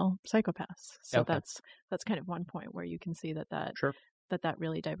female psychopaths. So that's kind of one point where you can see that Sure. that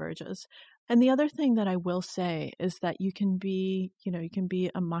really diverges. And the other thing that I will say is that you can be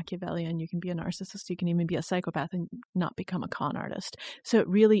a Machiavellian, you can be a narcissist, you can even be a psychopath and not become a con artist. So it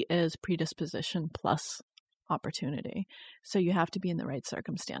really is predisposition plus opportunity. So you have to be in the right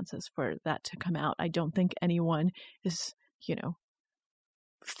circumstances for that to come out. I don't think anyone is,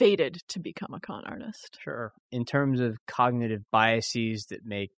 fated to become a con artist. Sure. In terms of cognitive biases that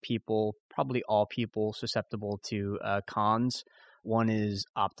make people, probably all people, susceptible to cons, one is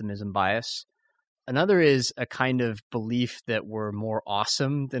optimism bias. Another is a kind of belief that we're more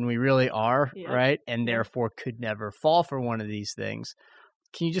awesome than we really are, right? And therefore could never fall for one of these things.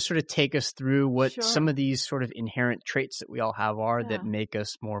 Can you just sort of take us through what some of these sort of inherent traits that we all have are that make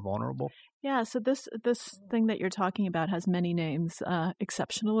us more vulnerable? Yeah, so this thing that you're talking about has many names.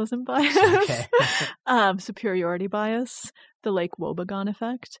 Exceptionalism bias, superiority bias, the Lake Wobegon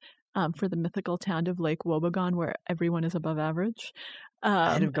effect, for the mythical town of Lake Wobegon where everyone is above average.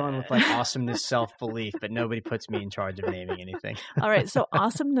 I'd have gone with like awesomeness, self-belief, but nobody puts me in charge of naming anything. All right, so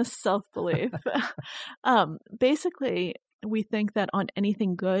awesomeness, self-belief. Basically, we think that on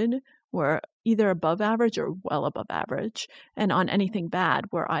anything good, we're either above average or well above average. And on anything bad,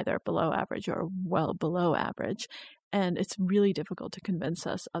 we're either below average or well below average. And it's really difficult to convince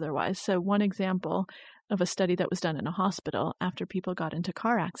us otherwise. So one example of a study that was done in a hospital after people got into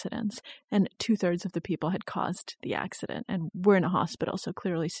car accidents, and 2/3 of the people had caused the accident. And we're in a hospital, so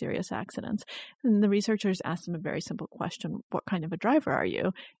clearly serious accidents. And the researchers asked them a very simple question: what kind of a driver are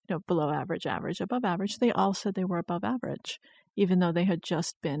you? Below average, average, above average. They all said they were above average, even though they had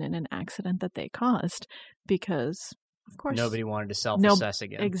just been in an accident that they caused, because of course nobody wanted to self-assess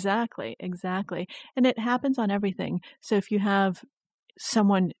again. Exactly. And it happens on everything. So if you have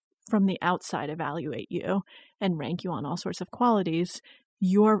someone from the outside evaluate you and rank you on all sorts of qualities,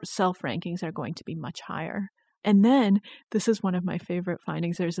 your self-rankings are going to be much higher. And then, this is one of my favorite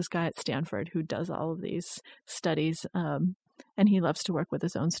findings. There's this guy at Stanford who does all of these studies, and he loves to work with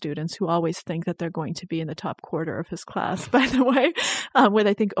his own students who always think that they're going to be in the top quarter of his class, by the way, with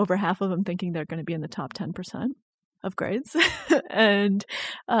I think over half of them thinking they're going to be in the top 10% of grades. And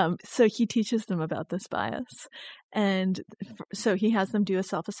so he teaches them about this bias. And so he has them do a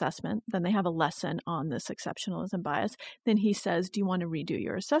self-assessment. Then they have a lesson on this exceptionalism bias. Then he says, do you want to redo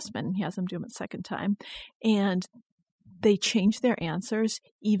your assessment? And he has them do them a second time. And they change their answers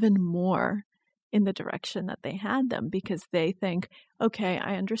even more in the direction that they had them, because they think, okay,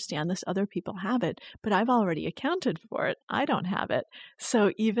 I understand this, other people have it, but I've already accounted for it. I don't have it.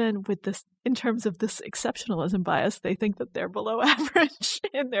 So even with this, in terms of this exceptionalism bias, they think that they're below average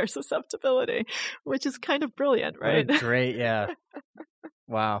in their susceptibility, which is kind of brilliant, right? Great, yeah.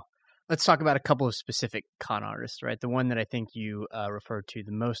 Wow. Let's talk about a couple of specific con artists, right? The one that I think you refer to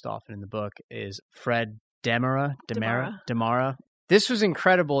the most often in the book is Fred Demara. This was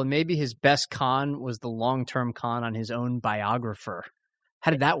incredible, and maybe his best con was the long-term con on his own biographer.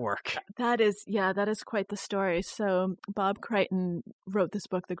 How did that work? That is quite the story. So Bob Crichton wrote this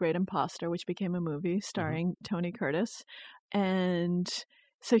book, The Great Imposter, which became a movie starring Tony Curtis. And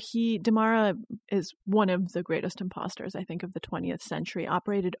so Demara is one of the greatest imposters, I think, of the 20th century,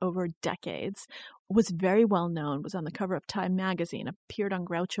 operated over decades, was very well known, was on the cover of Time magazine, appeared on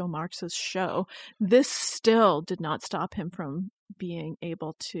Groucho Marx's show. This still did not stop him from being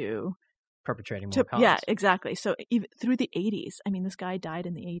able to perpetrating more cons. Yeah, exactly. So even through the 80s, I mean, this guy died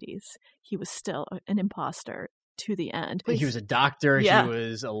in the 80s. He was still an imposter to the end. He was a doctor. Yeah. He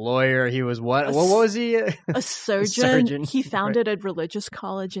was a lawyer. He was what? What was he? A surgeon. He founded a religious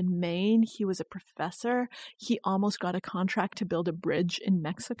college in Maine. He was a professor. He almost got a contract to build a bridge in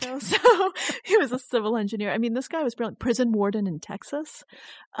Mexico. So he was a civil engineer. I mean, this guy was brilliant. Prison warden in Texas.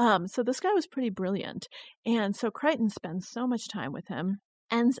 So this guy was pretty brilliant. And so Crichton spends so much time with him,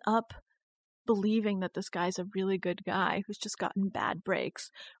 ends up believing that this guy's a really good guy who's just gotten bad breaks,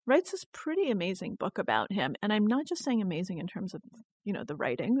 writes this pretty amazing book about him. And I'm not just saying amazing in terms of the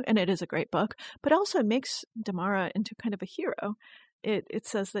writing, and it is a great book, but also it makes Damara into kind of a hero. It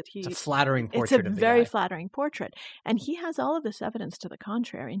says that it's a flattering portrait of the guy. It's a very flattering portrait. And he has all of this evidence to the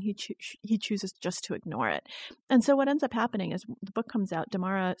contrary, and he chooses just to ignore it. And so what ends up happening is the book comes out,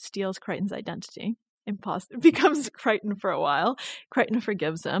 Damara steals Crichton's identity, becomes Crichton for a while. Crichton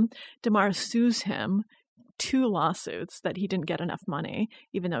forgives him. Damara sues him, 2 lawsuits that he didn't get enough money,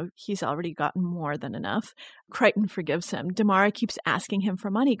 even though he's already gotten more than enough. Crichton forgives him. Damara keeps asking him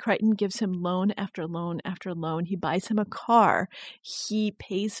for money. Crichton gives him loan after loan after loan. He buys him a car. He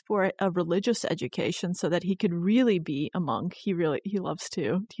pays for a religious education so that he could really be a monk. He loves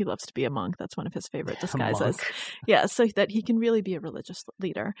to be a monk. That's one of his favorite disguises. Yeah, so that he can really be a religious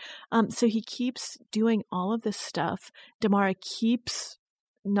leader. So he keeps doing all of this stuff. Damara keeps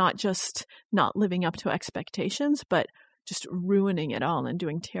not just not living up to expectations, but just ruining it all and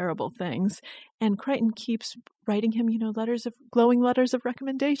doing terrible things. And Crichton keeps writing him, glowing letters of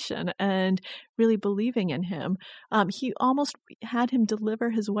recommendation and really believing in him. He almost had him deliver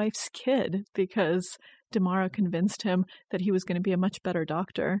his wife's kid because Damara convinced him that he was going to be a much better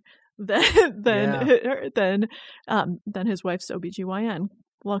doctor than his wife's OBGYN.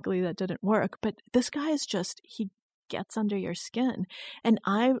 Luckily, that didn't work. But this guy is he gets under your skin. And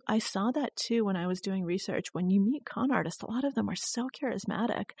I saw that too when I was doing research. When you meet con artists, a lot of them are so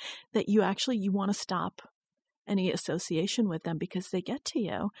charismatic that you want to stop any association with them because they get to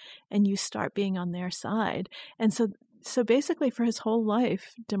you and you start being on their side. And so basically for his whole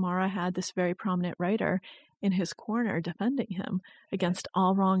life, Damara had this very prominent writer in his corner defending him against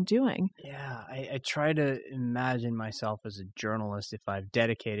all wrongdoing. Yeah, I try to imagine myself as a journalist if I've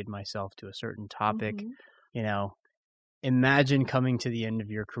dedicated myself to a certain topic, imagine coming to the end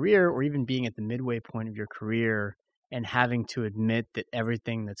of your career or even being at the midway point of your career and having to admit that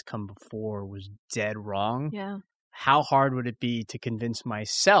everything that's come before was dead wrong. Yeah. How hard would it be to convince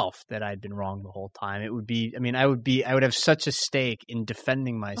myself that I'd been wrong the whole time? It would be, I would have such a stake in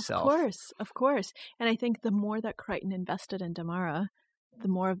defending myself. Of course. And I think the more that Crichton invested in Damara, the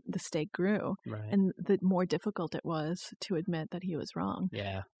more the stake grew. Right. And the more difficult it was to admit that he was wrong.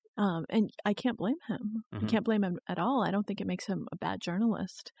 Yeah. And I can't blame him. Mm-hmm. I can't blame him at all. I don't think it makes him a bad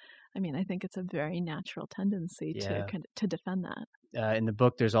journalist. I think it's a very natural tendency to defend that. In the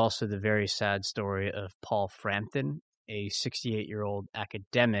book, there's also the very sad story of Paul Frampton, a 68-year-old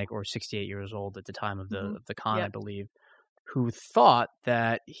academic, or 68 years old at the time of the con, I believe, who thought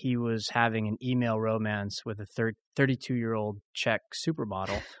that he was having an email romance with a 32-year-old Czech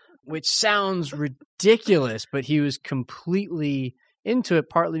supermodel, which sounds ridiculous, but he was completely into it,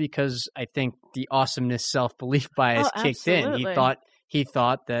 partly because I think the awesomeness self-belief bias kicked in. He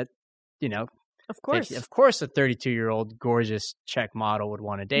thought that, of course a 32-year-old gorgeous Czech model would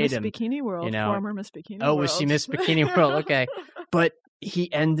want to date him. Miss Bikini World, former Miss Bikini World. Oh, was she Miss Bikini World? Okay. But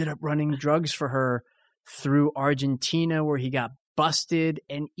he ended up running drugs for her through Argentina where he got busted.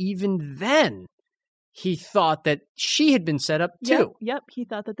 And even then, he thought that she had been set up too. Yep. He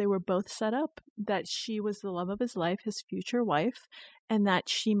thought that they were both set up, that she was the love of his life, his future wife, and that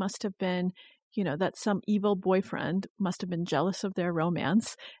she must have been, that some evil boyfriend must have been jealous of their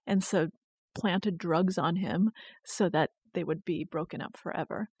romance and so planted drugs on him so that they would be broken up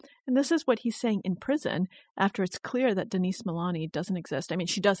forever. And this is what he's saying in prison after it's clear that Denise Milani doesn't exist.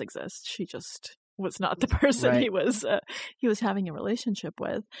 She does exist. She just was not the person he was having a relationship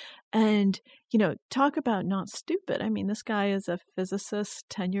with. And, talk about not stupid. This guy is a physicist,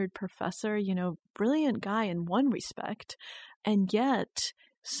 tenured professor, brilliant guy in one respect, and yet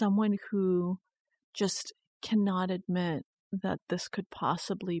someone who just cannot admit that this could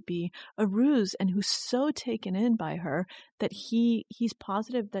possibly be a ruse, and who's so taken in by her that he's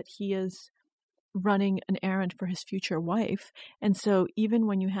positive that he is running an errand for his future wife. And so even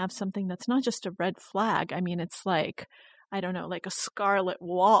when you have something that's not just a red flag, it's like, I don't know, like a scarlet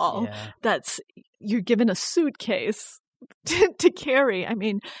wall you're given a suitcase to carry.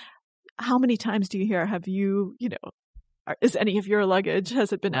 How many times do you hear, have you, is any of your luggage,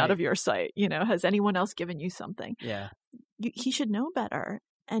 has it been out of your sight? Has anyone else given you something? Yeah. He should know better.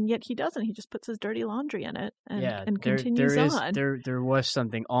 And yet he doesn't. He just puts his dirty laundry in it and continues on. There was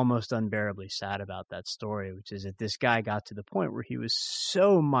something almost unbearably sad about that story, which is that this guy got to the point where he was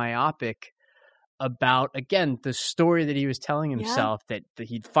so myopic about, again, the story that he was telling himself that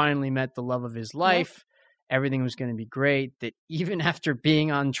he'd finally met the love of his life. Everything was going to be great. That even after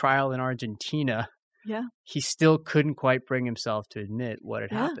being on trial in Argentina, he still couldn't quite bring himself to admit what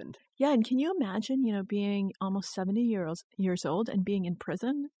had happened. Yeah, and can you imagine, being almost 70 years old and being in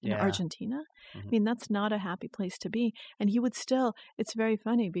prison in Argentina? Mm-hmm. That's not a happy place to be. And he would still, it's very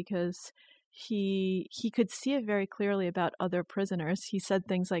funny because he could see it very clearly about other prisoners. He said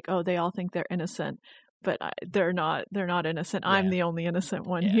things like, "Oh, they all think they're innocent, but they're not innocent. I'm the only innocent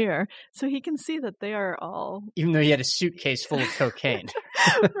one here." So he can see that they are all, even though he had a suitcase full of cocaine.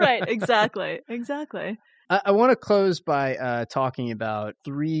 Right, exactly. I want to close by talking about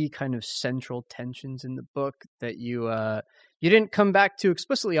 3 kind of central tensions in the book that you didn't come back to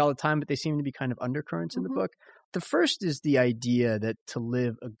explicitly all the time, but they seem to be kind of undercurrents in the book. The first is the idea that to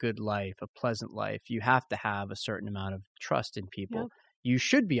live a good life, a pleasant life, you have to have a certain amount of trust in people. Yep. You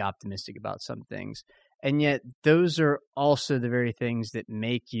should be optimistic about some things. And yet those are also the very things that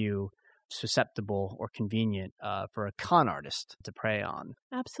make you susceptible or convenient for a con artist to prey on.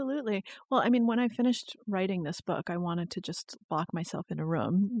 Absolutely. Well, I mean, when I finished writing this book, I wanted to just lock myself in a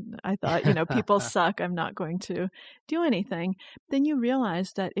room. I thought, people suck. I'm not going to do anything. Then you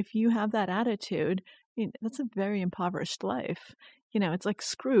realize that if you have that attitude, that's a very impoverished life. It's like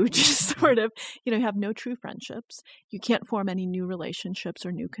Scrooge, sort of. You have no true friendships. You can't form any new relationships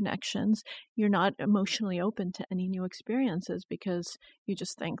or new connections. You're not emotionally open to any new experiences because you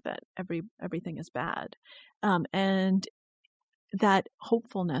just think that everything is bad. And that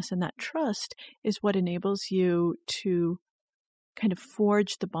hopefulness and that trust is what enables you to kind of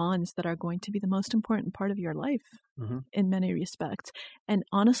forge the bonds that are going to be the most important part of your life in many respects. And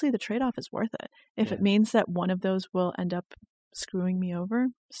honestly, the trade-off is worth it. If it means that one of those will end up screwing me over,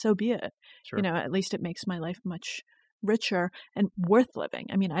 so be it. Sure. At least it makes my life much richer and worth living.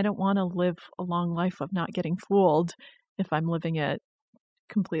 I mean, I don't want to live a long life of not getting fooled if I'm living it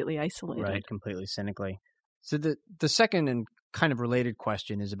completely isolated. Right, completely cynically. So the second and kind of related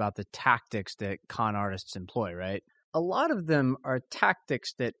question is about the tactics that con artists employ, right? A lot of them are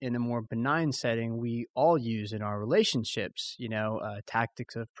tactics that in a more benign setting we all use in our relationships,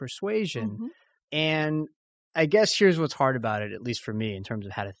 tactics of persuasion. And I guess here's what's hard about it, at least for me, in terms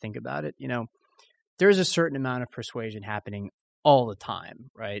of how to think about it. There's a certain amount of persuasion happening all the time,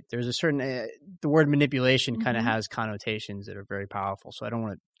 right? There's a certain, the word manipulation kind of has connotations that are very powerful. So I don't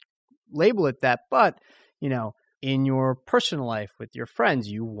want to label it that, but, in your personal life with your friends,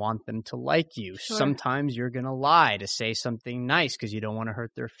 you want them to like you. Sure. Sometimes you're going to lie to say something nice because you don't want to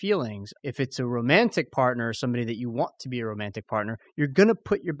hurt their feelings. If it's a romantic partner or somebody that you want to be a romantic partner, you're going to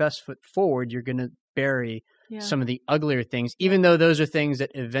put your best foot forward. You're going to bury some of the uglier things, even though those are things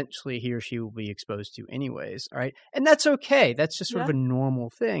that eventually he or she will be exposed to anyways. All right. And that's okay. That's just sort of a normal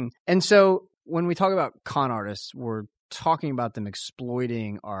thing. And so when we talk about con artists, we're talking about them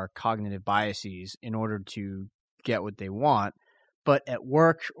exploiting our cognitive biases in order to get what they want. But at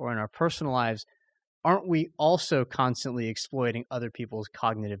work or in our personal lives, aren't we also constantly exploiting other people's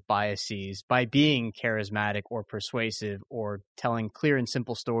cognitive biases by being charismatic or persuasive or telling clear and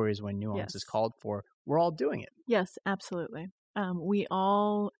simple stories when nuance is called for? We're all doing it. Yes, absolutely.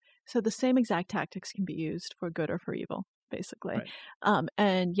 So the same exact tactics can be used for good or for evil, basically. Right.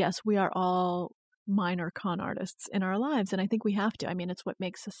 And yes, we are all minor con artists in our lives, and I think we have to. I mean, it's what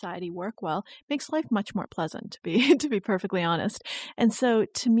makes society work well, makes life much more pleasant, to be perfectly honest. And so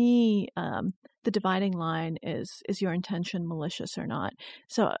to me, the dividing line is your intention malicious or not?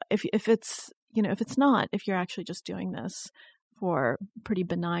 So if it's not, if you're actually just doing this for pretty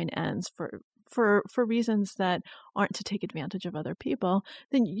benign ends, for reasons that aren't to take advantage of other people,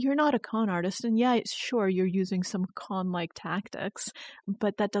 then you're not a con artist. And sure, you're using some con-like tactics,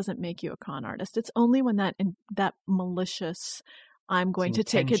 but that doesn't make you a con artist. It's only when that malicious, I'm going to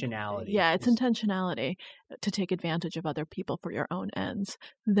take it. It's intentionality to take advantage of other people for your own ends.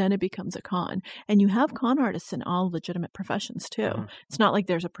 Then it becomes a con. And you have con artists in all legitimate professions too. It's not like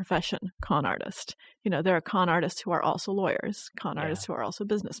there's a profession con artist. There are con artists who are also lawyers, con artists who are also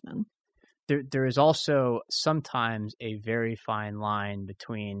businessmen. There is also sometimes a very fine line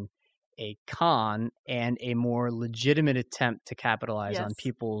between a con and a more legitimate attempt to capitalize on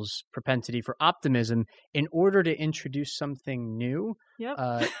people's propensity for optimism in order to introduce something new.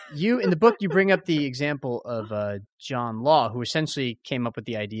 Yep. In the book, you bring up the example of John Law, who essentially came up with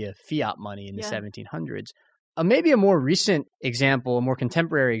the idea of fiat money in the 1700s. Maybe a more recent example, a more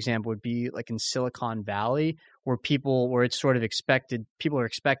contemporary example would be like in Silicon Valley, where it's sort of expected, people are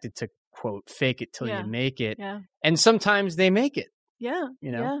expected to, quote, fake it till you make it. Yeah. And sometimes they make it. Yeah.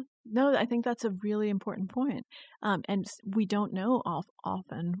 Yeah. No, I think that's a really important point. And we don't know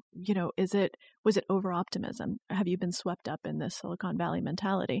often, was it over optimism? Have you been swept up in this Silicon Valley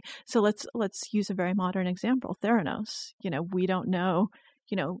mentality? So let's use a very modern example, Theranos. We don't know,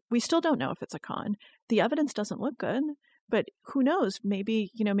 we still don't know if it's a con. The evidence doesn't look good, But who knows? Maybe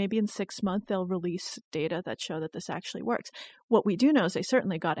in 6 months they'll release data that show that this actually works. What we do know is they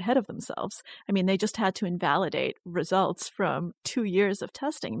certainly got ahead of themselves. I mean, they just had to invalidate results from 2 years of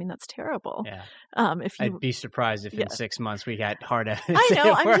testing. I mean, that's terrible. Yeah. I'd be surprised if in 6 months we got hard evidence. I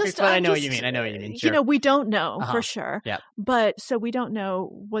know. I know what you mean. I know what you mean. Sure. We don't know for sure. Yeah. But so we don't know,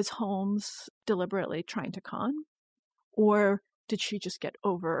 was Holmes deliberately trying to con? Or did she just get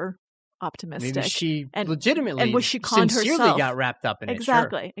over optimistic? Maybe she legitimately and was she conned sincerely herself? got wrapped up in it.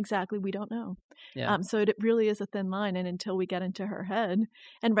 Exactly. We don't know. Yeah. So it really is a thin line, and until we get into her head,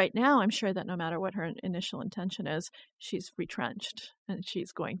 and right now I'm sure that no matter what her initial intention is, she's retrenched, and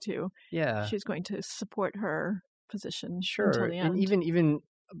she's going to support her position until the end. And even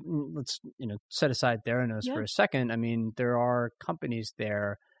let's set aside Theranos for a second. I mean, there are companies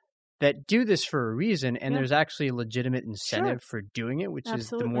there that do this for a reason, and there's actually a legitimate incentive for doing it, which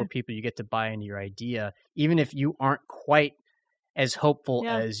is the more people you get to buy into your idea, even if you aren't quite as hopeful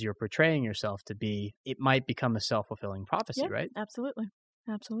as you're portraying yourself to be, it might become a self-fulfilling prophecy, right? Absolutely.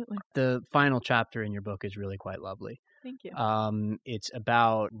 The final chapter in your book is really quite lovely. Thank you. It's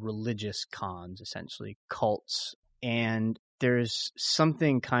about religious cons, essentially cults, and there's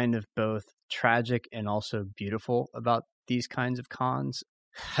something kind of both tragic and also beautiful about these kinds of cons.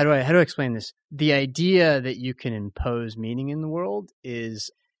 How do I explain this? The idea that you can impose meaning in the world is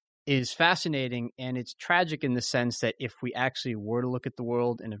fascinating, and it's tragic in the sense that if we actually were to look at the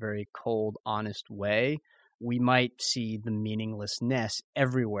world in a very cold, honest way, we might see the meaninglessness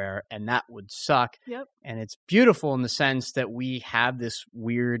everywhere, and that would suck. Yep. And it's beautiful in the sense that we have this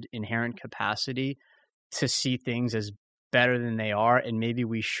weird inherent capacity to see things as better than they are, and maybe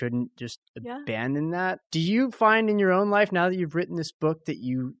we shouldn't just abandon that. Do you find in your own life, now that you've written this book, that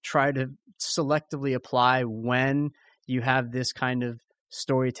you try to selectively apply when you have this kind of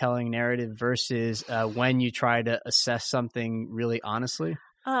storytelling narrative versus when you try to assess something really honestly?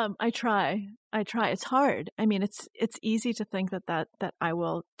 I try. It's hard. I mean, it's easy to think that I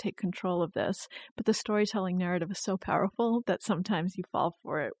will take control of this, but the storytelling narrative is so powerful that sometimes you fall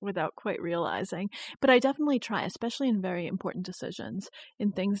for it without quite realizing. But I definitely try, especially in very important decisions,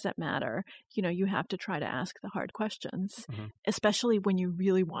 in things that matter. You have to try to ask the hard questions, especially when you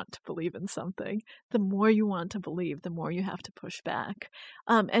really want to believe in something. The more you want to believe, the more you have to push back,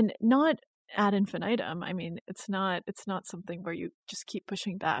 and not ad infinitum. I mean, it's not something where you just keep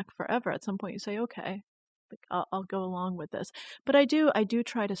pushing back forever. At some point you say, okay, I'll go along with this. But I do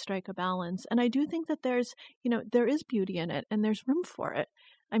try to strike a balance. And I do think that there is beauty in it, and there's room for it.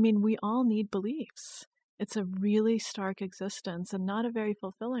 I mean, we all need beliefs. It's a really stark existence, and not a very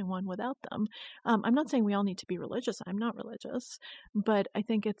fulfilling one without them. I'm not saying we all need to be religious. I'm not religious, but I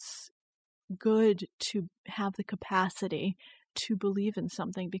think it's good to have the capacity to believe in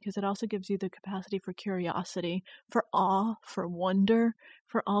something, because it also gives you the capacity for curiosity, for awe, for wonder,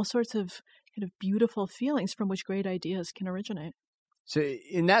 for all sorts of kind of beautiful feelings from which great ideas can originate. So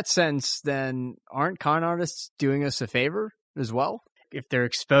in that sense, then, aren't con artists doing us a favor as well? If they're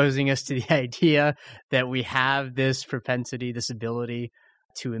exposing us to the idea that we have this propensity, this ability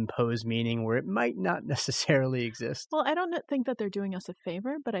to impose meaning where it might not necessarily exist. Well, I don't think that they're doing us a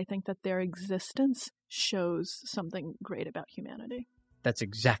favor, but I think that their existence shows something great about humanity. That's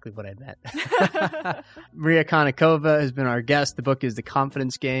exactly what I meant. Maria Konnikova has been our guest. The book is The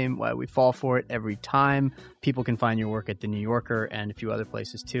Confidence Game, Why We Fall For It Every Time. People can find your work at The New Yorker and a few other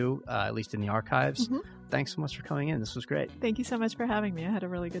places too, at least in the archives. Thanks so much for coming in. This was great. Thank you so much for having me. I had a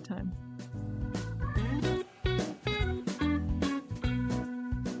really good time.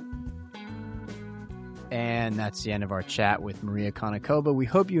 And that's the end of our chat with Maria Konnikova. We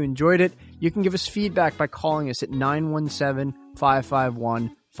hope you enjoyed it. You can give us feedback by calling us at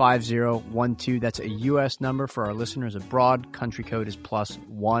 917-551-5012. That's a U.S. number. For our listeners abroad, country code is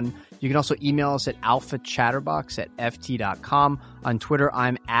 +1. You can also email us at alphachatterbox@ft.com. On Twitter,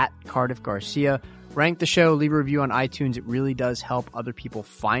 I'm at Cardiff Garcia. Rank the show, leave a review on iTunes. It really does help other people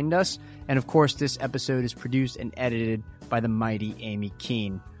find us. And of course, this episode is produced and edited by the mighty Amy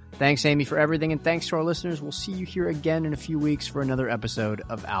Keene. Thanks, Amy, for everything, and thanks to our listeners. We'll see you here again in a few weeks for another episode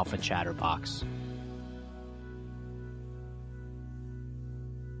of Alpha Chatterbox.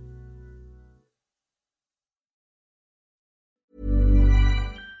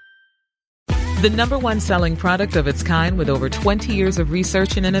 The #1 selling product of its kind with over 20 years of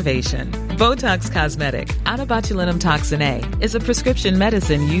research and innovation. Botox Cosmetic, out of botulinum toxin A, is a prescription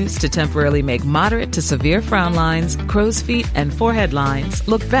medicine used to temporarily make moderate to severe frown lines, crow's feet, and forehead lines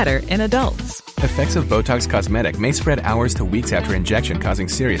look better in adults. Effects of Botox Cosmetic may spread hours to weeks after injection, causing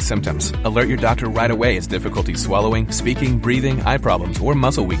serious symptoms. Alert your doctor right away as difficulty swallowing, speaking, breathing, eye problems, or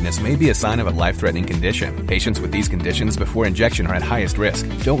muscle weakness may be a sign of a life-threatening condition. Patients with these conditions before injection are at highest risk.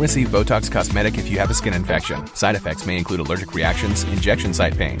 Don't receive Botox Cosmetic if you have a skin infection. Side effects may include allergic reactions, injection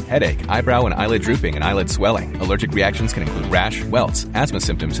site pain, headache, eyebrow and eyelid drooping, and eyelid swelling. Allergic reactions can include rash, welts, asthma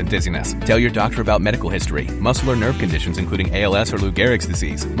symptoms, and dizziness. Tell your doctor about medical history, muscle or nerve conditions including ALS or Lou Gehrig's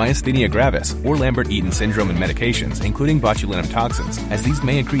disease, myasthenia gravis, or Lambert-Eaton syndrome and medications, including botulinum toxins, as these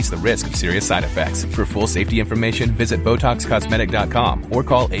may increase the risk of serious side effects. For full safety information, visit BotoxCosmetic.com or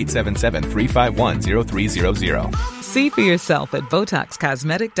call 877-351-0300. See for yourself at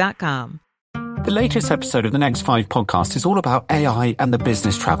BotoxCosmetic.com. The latest episode of the Next 5 podcast is all about AI and the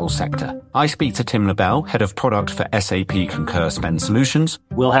business travel sector. I speak to Tim LaBelle, head of product for SAP Concur Spend Solutions.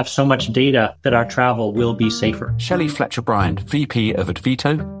 We'll have so much data that our travel will be safer. Shelley Fletcher-Bryant, VP of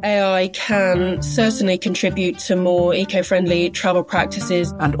Advito. AI can certainly contribute to more eco-friendly travel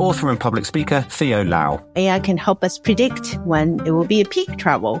practices. And author and public speaker Theo Lau. AI can help us predict when it will be a peak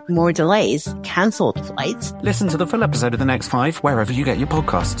travel, more delays, cancelled flights. Listen to the full episode of the Next 5 wherever you get your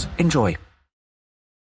podcasts. Enjoy.